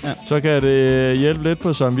forvejen. Ja. Så kan det hjælpe lidt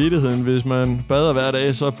på samvittigheden, hvis man bader hver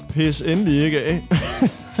dag, så pis endelig ikke af.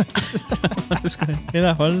 Du skal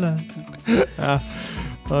hellere holde dig. Ja.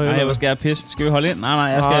 Nej, jeg skal have pis. Skal vi holde ind? Nej,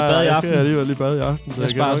 jeg skal have bad i aften. Jeg skal alligevel lige bade i aften, så jeg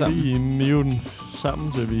kan nok lige nive den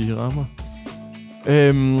sammen, til vi rammer.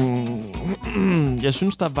 Jeg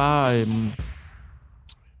synes, der var...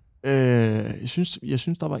 jeg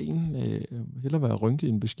synes, der var en... hellere være rynket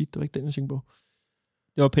end beskidt. Det var ikke den, jeg tænkte på.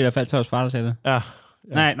 Det var Peter Falters far, der sagde det. Ja.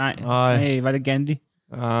 Nej, var det Gandhi?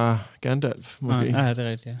 Gandalf, måske. Nej, det er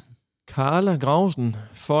rigtigt, ja. Carla Grausen,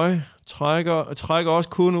 føj, trækker også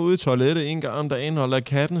kun ud i toilettet en gang om dagen, og lader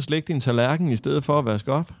katten slægte din tallerken i stedet for at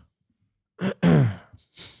vaske op.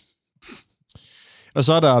 Og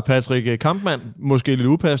så er der Patrick Kampmann, måske lidt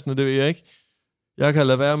upassende, det ved jeg ikke. Jeg kan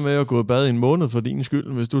lade være med at gå i bad i en måned for din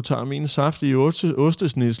skyld, hvis du tager mine saftige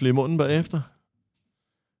ostesnitsel i munden bagefter.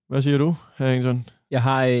 Hvad siger du, Harrington? Jeg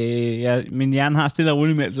har, min hjerne har stille og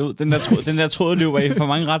roligt meldt sig ud. Den der tråd løber i for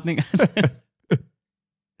mange retninger.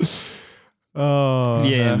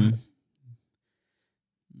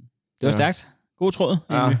 Det var stærkt. God tråd.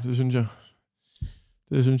 Ja, det synes jeg.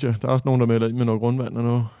 Der er også nogen, der melder ind med noget grundvand og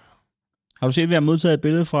noget. Har du set, at vi har modtaget et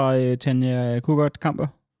billede fra Tanja Kugot Kamper?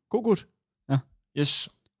 Kugot? Ja. Yes.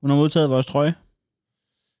 Hun har modtaget vores trøje.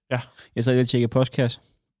 Ja. Jeg sad lige og tjekke postkasse.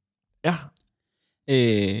 Ja.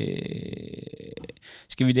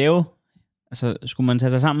 Skal vi lave... Altså, skulle man tage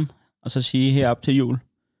sig sammen og så sige herop til jul,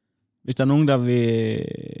 hvis der er nogen, der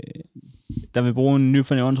vil bruge en ny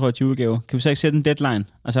fornævren til julegave, kan vi så ikke sætte en deadline?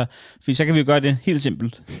 Altså, fordi så kan vi gøre det helt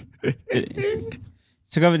simpelt.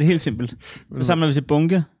 Så gør vi det helt simpelt. Så samler vi til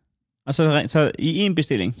bunke, og så i en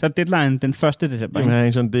bestilling, så er deadline den 1. december.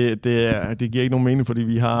 Jamen, det giver ikke nogen mening, fordi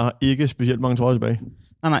vi har ikke specielt mange trøjer tilbage.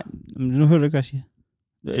 Nej, nu hører du ikke, hvad jeg siger.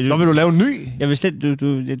 Nå, vil du lave en ny? Jeg vil slet...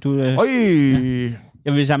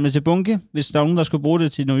 Jeg vil samle til bunke, hvis der er nogen, der skulle bruge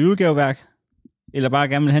det til noget julegaveværk, eller bare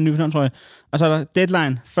gerne vil have en ny fornøjelse. Og så er der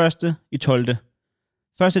deadline 1. i 12.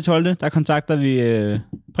 1. i 12. der kontakter vi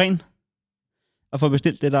Prehn, og får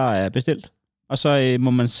bestilt det, der er bestilt. Og så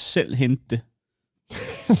må man selv hente det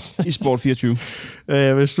i Sport 24.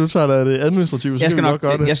 Hvis du tager det administrativt, så kan vi nok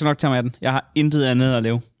gøre det. Jeg skal nok tage mig af den. Jeg har intet andet at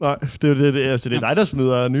lave. Nej, det er dig, der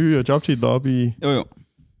smider nye jobtitler op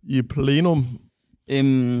i plenum.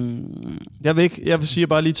 Jeg vil sige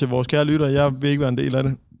bare lige til vores kære lytter, jeg vil ikke være en del af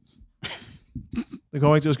det. Det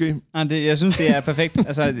kommer ikke til at ske. Nej, jeg synes, det er perfekt.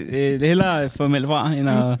 Altså, det er hellere for at melde fra, end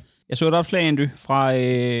at... Jeg så et opslag, Andy, fra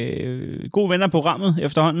gode venner på programmet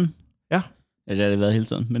efterhånden. Ja. Ja, det har det været hele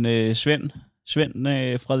tiden. Men Svend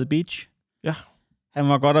fra The Beach. Ja. Han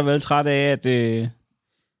var godt og vel træt af,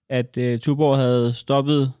 at Tuborg havde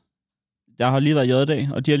stoppet. Der har lige været J-dag,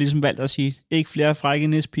 og de har ligesom valgt at sige, ikke flere frække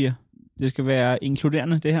næspiger. Det skal være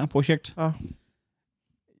inkluderende, det her projekt. Ja.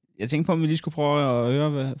 Jeg tænkte på, om vi lige skulle prøve at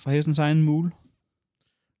høre fra hestens egen mule.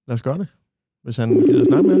 Lad os gøre det. Hvis han gider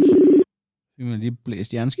snakke med os. Vi må lige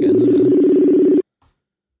blæse jernskæret ned der.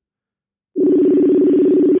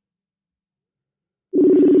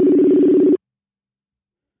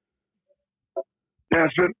 Det er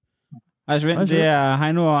Svend. Hej Svend, det er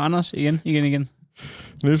Heino og Anders igen.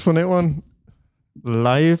 Nyt fornævren.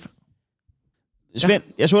 Live. Svend,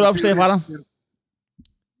 jeg så et opslag fra dig.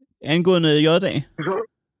 Angående J-dag.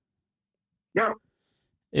 Ja.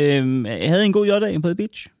 Jeg havde en god J-dag på The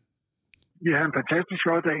Beach. Vi havde en fantastisk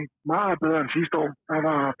J-dag. Meget bedre end sidste år. Der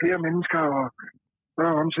var flere mennesker og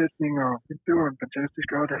større omsætning, og det var en fantastisk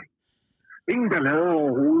J-dag. Ingen ballade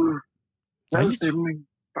overhovedet. Dejlig stemning.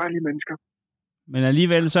 Dejlige mennesker. Men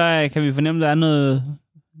alligevel så kan vi fornemme, at der er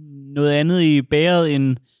noget andet i bæret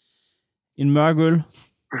end mørk øl.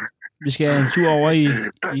 Vi skal have en tur over i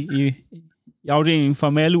afdelingen for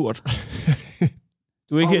malurt.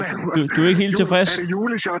 Du er ikke helt tilfreds? Er det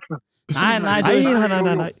juleshotsene? Nej. Nej.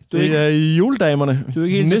 Det er juledamerne. Du er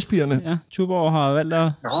ikke helt næspigerne. Ja, Tuborg har valgt at...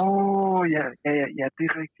 Ja, det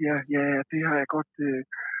er rigtigt. Ja, det har jeg godt...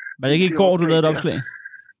 Var det ikke i går, du lavede et opslag?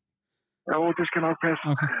 Jo, det skal nok passe.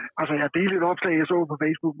 Okay. Altså, jeg delte et opslag, jeg så på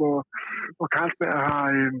Facebook, hvor Carlsberg har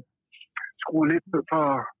skruet lidt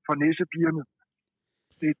for næsepigerne.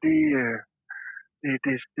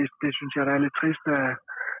 Det synes jeg, der er lidt trist,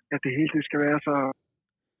 at det hele det skal være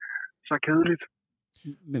så kedeligt.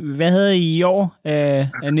 Hvad havde I i år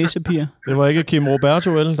af næsepiger? Det var ikke Kim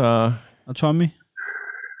Roberto, vel, der... Og Tommy?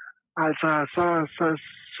 Altså,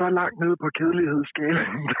 så langt nede på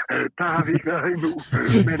kedelighedsskalaen, der har vi ikke været endnu.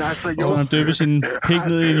 Men altså, jo... Så han døbte sin pik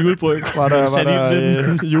ned i en julebryg. Var der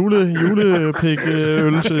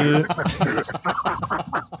julepik-øl til...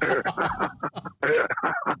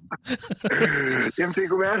 Jamen, det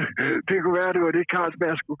kunne være, det var det,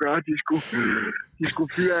 Carlsberg skulle gøre. De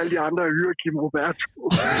skulle fyre alle de andre og hyre Kim Roberto.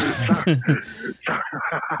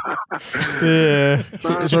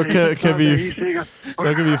 Så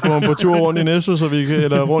kan vi få ham på tur rundt i Næstved,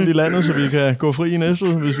 eller rundt i landet, så vi kan gå fri i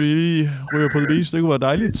Næstved, hvis vi lige ryger på The Beach. Det kunne være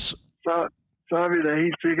dejligt. så er vi da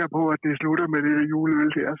helt sikre på, at det slutter med det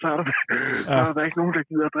juleøl der. Så er der ikke nogen, der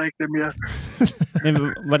gider at drikke det mere. Men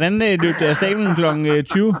hvordan løb det af stablen kl.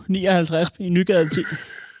 20.59 i Nygade 10?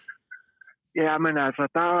 Ja, men altså,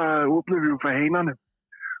 der åbnede vi jo for hanerne.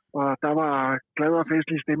 Og der var glad og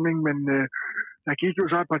festlig stemning, men der gik jo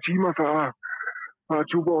så et par timer før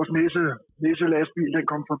Tuborgs Nisse lastbil, den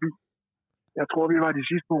kom forbi. Jeg tror, vi var de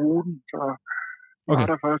sidste på ruten, så var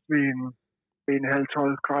der først ved en halv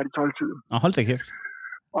 12, kvart i 12-tiden. Hold da kæft.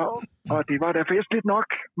 Og det var da festligt nok,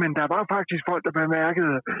 men der var faktisk folk, der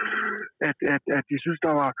bemærkede, at de synes,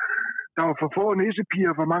 der var for få nissepiger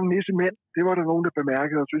og for mange nissemænd. Det var der nogen, der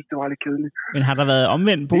bemærkede og synes, det var lidt kedeligt. Men har der været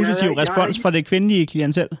omvendt positiv respons fra det kvindelige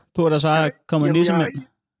klientel på, at der så er kommet nissemænd?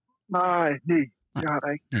 Nej, det har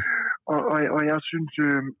der ikke. Og jeg synes...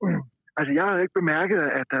 Altså, jeg havde ikke bemærket,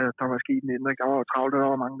 at der var sket en ændring. Der var jo travlt, og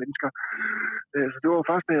der var mange mennesker. Så det var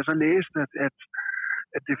først, da jeg så læste,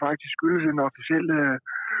 at det faktisk skyldes en officiel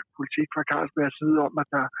politik fra Carlsbergs side om, at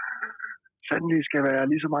der sandelig skal være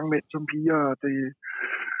lige så mange mænd som piger, og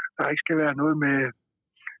der ikke skal være noget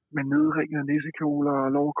med nedringede nissekjoler og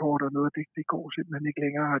lovkort og noget. Det går simpelthen ikke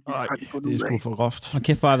længere, har de fundet ud af. Det er sgu for groft. Og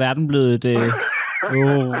kæft, hvor er verden blevet et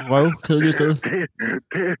røvkedeligt sted.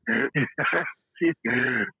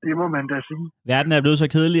 Det må man da sige. Verden er blevet så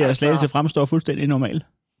kedelig, at Slagelse fremstår fuldstændig normal.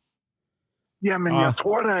 Jamen, jeg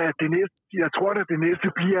tror da, at det næste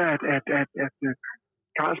bliver, at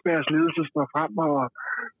Carlsbergs ledelse står frem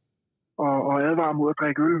og advarer mod at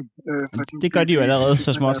drikke øl. Det gør de jo allerede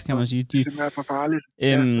så småt, kan man sige. Det er for farligt.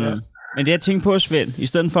 Men det jeg tænkte på, Svend, i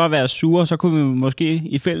stedet for at være sure, så kunne vi måske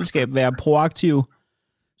i fællesskab være proaktive.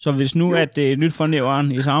 Så hvis nu at Nyt for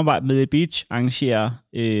Næveren i samarbejde med The Beach arrangerer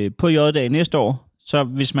på J-dag næste år, så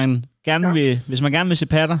hvis man gerne vil se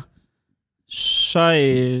patter,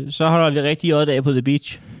 så holder vi rigtig J-dag på The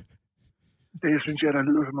Beach. Det synes jeg, der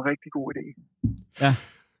lyder som en rigtig god idé. Ja.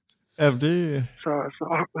 Ja, det...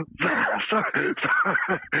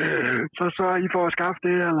 Så I får at skaffe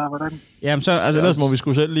det, eller hvordan? Jamen, så altså, ellers må vi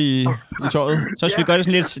sgu selv i tøjet. Så skal vi gøre det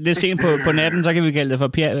sådan lidt sent på natten, så kan vi kalde det for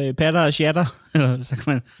patter og shatter.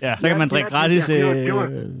 Så kan man drikke gratis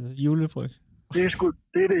julebryg. Det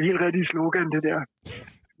er det helt rigtige slogan, det der.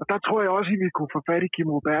 Og der tror jeg også, at vi kunne få fat i Kim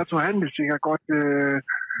Roberto. Han vil sikkert godt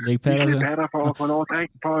lægge patter for at få lov at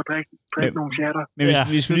drikke nogle shatter. Men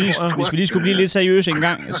hvis vi lige skulle blive lidt seriøse en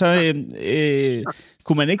gang, så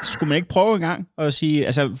skulle man ikke prøve en gang at sige,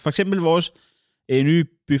 altså for eksempel vores nye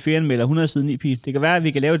buffetanmelder 100 siden i pige. Det kan være, at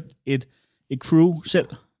vi kan lave et crew selv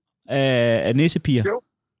af nissepiger. Jo,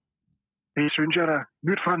 det synes jeg da.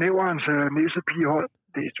 Nyt fra Næverens nissepigehold.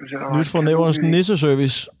 Det synes jeg da. Nyt fra Næverens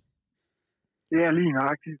nisseservice. Det er lige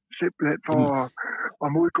nøjagtigt, simpelthen for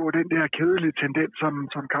at modgå den der kedelige tendens,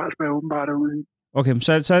 som Carlsberg åbenbart er ude i. Okay,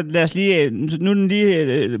 så lad os lige, nu er den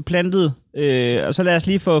lige plantet, og så lad os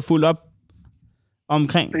lige få fuldt op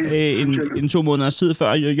omkring en 2 måneders tid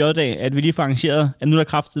før J-dag, at vi lige får arrangeret, at nu er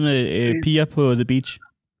der kraftet med piger på The Beach.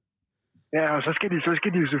 Ja, og så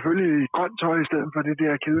skal de jo selvfølgelig i grønt tøj i stedet for det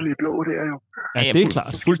der kedelige blå der jo. Ja, det er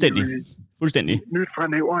klart. Fuldstændig. Nyt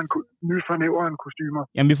fra Næveren kostymer.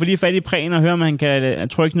 Jamen, vi får lige fat i Prehn og høre, om han kan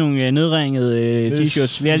trykke nogle nedringede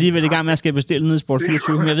t-shirts. Vi er alligevel i gang med at skal bestille ned i Sport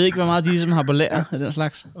 24, men jeg ved ikke, hvor meget de som har på lager af den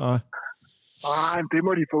slags. Nej, det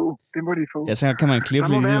må de få. Ja, så kan man klippe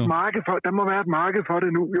lidt. Der må være et marked for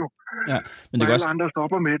det nu, jo. Ja, men det kan også, andre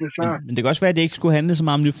stopper med det, så... Men det kan også være, at det ikke skulle handle så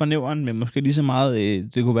meget om Nyt for Næveren, men måske lige så meget,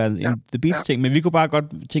 det kunne være en The Beach-ting. Men vi kunne bare godt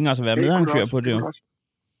tænke os at være medarrangør på det, jo.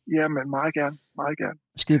 Ja, men meget gerne.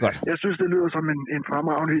 Skide godt. Jeg synes, det lyder som en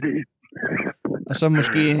fremragende idé. Og så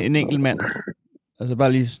måske en enkelt mand. Altså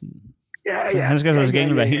bare lige... Ja. Han skal så til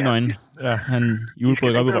gengæld være helt nøgen. Ja, han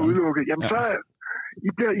julebryg op i røven. Jamen så...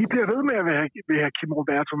 I bliver ved med at have Kim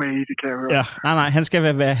Roberto med i det, kan jeg høre. Ja, nej, han skal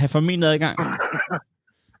have formin adgang.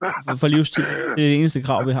 For livstid. Det er det eneste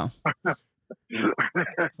krav, vi har.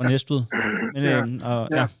 For Næstved. Men, ja.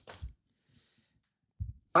 Ja.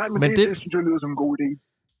 Nej, men det synes jeg lyder som en god idé.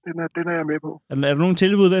 Den er jeg med på. Er der nogen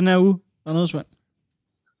tilbud den her uge? Er der noget, Svend?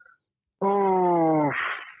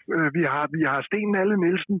 Vi har Sten Nalle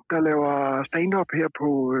Nielsen, der laver stand-up her på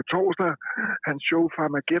torsdag. Hans show fra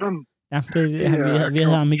Armageddon. Ja, vi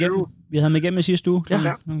havde ham igennem. Vi havde ham igennem i sidste uge. Ja,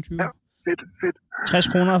 fedt. 60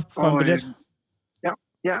 kroner for en billet.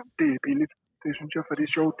 Ja, det er billigt. Det synes jeg, for det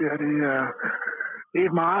show der, det er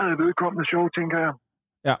et meget vedkommende show, tænker jeg.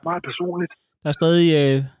 Ja. Meget personligt. Der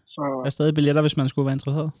er stadig billetter, hvis man skulle være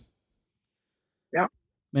interesseret. Ja.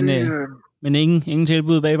 Men ingen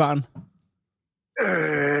tilbud bag baren?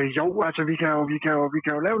 Jo, altså vi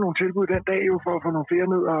kan jo lave nogle tilbud den dag jo, for at få nogle flere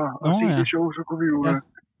ned og se det show, så kunne vi jo... Ja.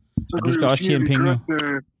 Og du skal også tjene penge.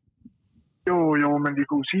 Jo, men vi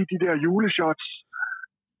kunne sige, de der juleshots,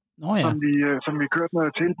 som vi kørte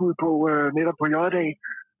noget tilbud på netop på J-dag,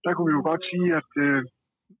 der kunne vi jo godt sige, at...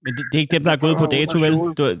 Men det er ikke dem, der er gået på dato, vel?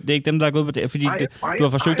 Det er ikke dem, der er gået på dato, fordi du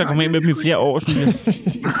har forsøgt at komme ind med dem i flere år, synes jeg.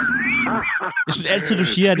 Jeg synes altid, du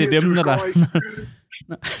siger, at det er dem, der...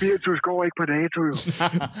 Spiritus går ikke på dato, jo.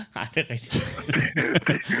 Nej, det er rigtigt.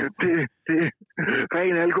 det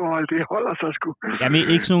ren alkohol, det holder sig sgu. Jamen,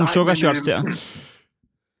 ikke sådan nogle sukkershots der.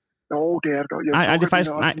 Jo, det er det godt. Nej, det er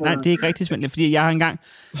faktisk, nej, det er ikke rigtigt, Svend, fordi jeg har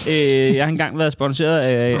engang været sponsoreret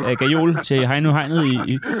af Gajol til Heino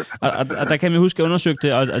Hegnet og der kan vi huske, at jeg undersøgte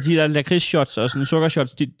det, og de der lakridsshots og sådan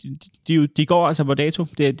sukkershots, de går altså på dato.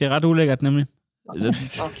 Det er ret ulækkert, nemlig. Du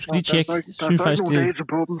skal lige tjekke. Der er faktisk nogle dato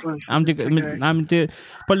på dem.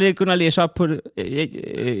 Prøv lige at begynde at læse op på det.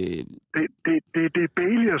 Det er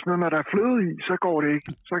Bailey og sådan noget, når der er fløde i, så går det ikke.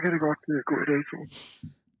 Så kan det godt gå i dato.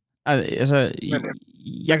 Altså,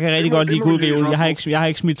 jeg kan rigtig godt lide gul Gajol. Jeg har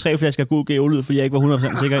ikke smidt 3 flasker gul Gajol ud, fordi jeg ikke var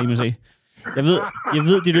 100% sikker i mig selv. Jeg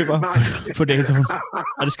ved, de løber på datoen.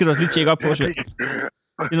 Og det skal du også lige tjekke op på, Svend.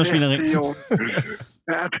 Det er noget svineri.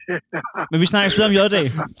 Men vi snakker videre om J-dag.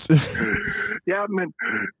 Ja,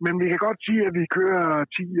 men vi kan godt sige, at vi kører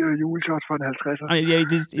 10 juleshots for en 50'er.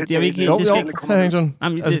 Jeg vil ikke...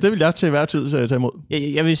 Altså, det vil jeg til hver tid tage imod.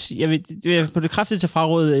 Jeg vil på det kraftige til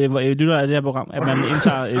frarådet, hvor jeg lytter af det her program, at man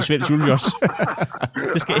indtager Svends juleshots.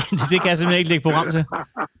 Det kan jeg simpelthen ikke lægge program til.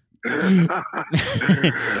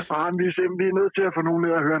 Vi er nødt til at få nogen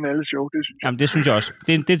ned og høre en alle show, det synes jeg. Jamen, det synes jeg også.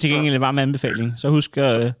 Det er til gengæld en varm anbefaling. Så husk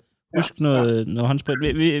noget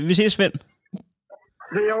håndsprit. Vi ses, Svend. Det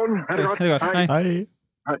er i orden. Ha' det godt. Hej.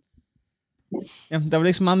 Jamen, der var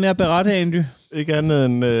ikke så meget mere at berette af, Andy. Ikke andet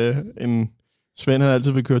end Svend, han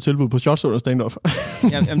altid vil køre tilbud på shots under stand-up.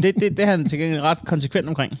 Jamen, det er han til gengæld ret konsekvent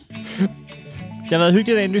omkring. Det har været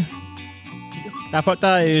hyggeligt, Andy. Der er folk,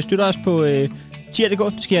 der støtter os på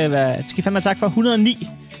tier.dk. Det skal fandme tak for 109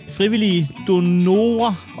 frivillige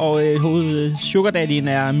donorer, og sugardaddy'en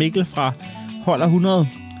er Mikkel fra Holder 100.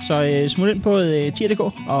 Så smut ind på tier.dk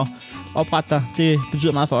og opret dig. Det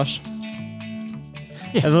betyder meget for os.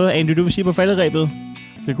 Ja. Er der noget, Andy, du vil sige på falderæbet?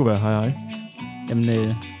 Det kunne være hej.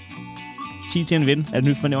 Jamen, sig til en ven, at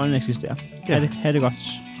Nyt for Nævren eksisterer. Ja. Ha' det godt.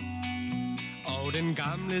 Den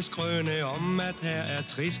gamle skrøne om, at her er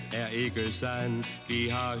trist, er ikke sand. Vi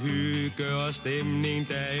har hygge og stemning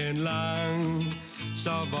dagen lang. Så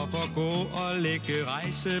hvorfor gå og lægge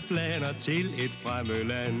rejseplaner til et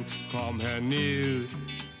fremmedland? Kom herned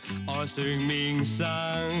og syng min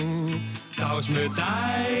sang. Dags med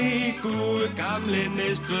dig, gode gamle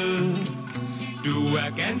Næstved. Du er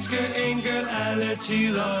ganske enkel alle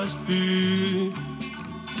tiders by.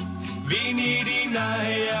 Vind i din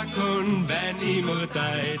ej er kun vand imod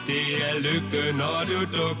dig. Det er lykke, når du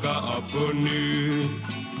dukker op på ny.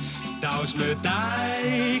 Dags med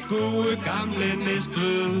dig, gode gamle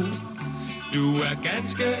Næstved. Du er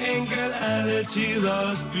ganske enkel alle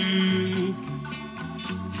tiders by.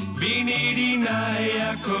 Vind i din ej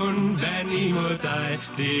er kun vand imod dig.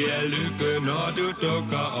 Det er lykke, når du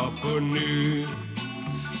dukker op på ny.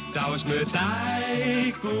 Dags med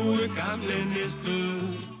dig, gode gamle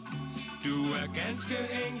Næstved. Du er ganske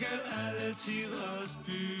enkel alle tiders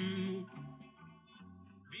by.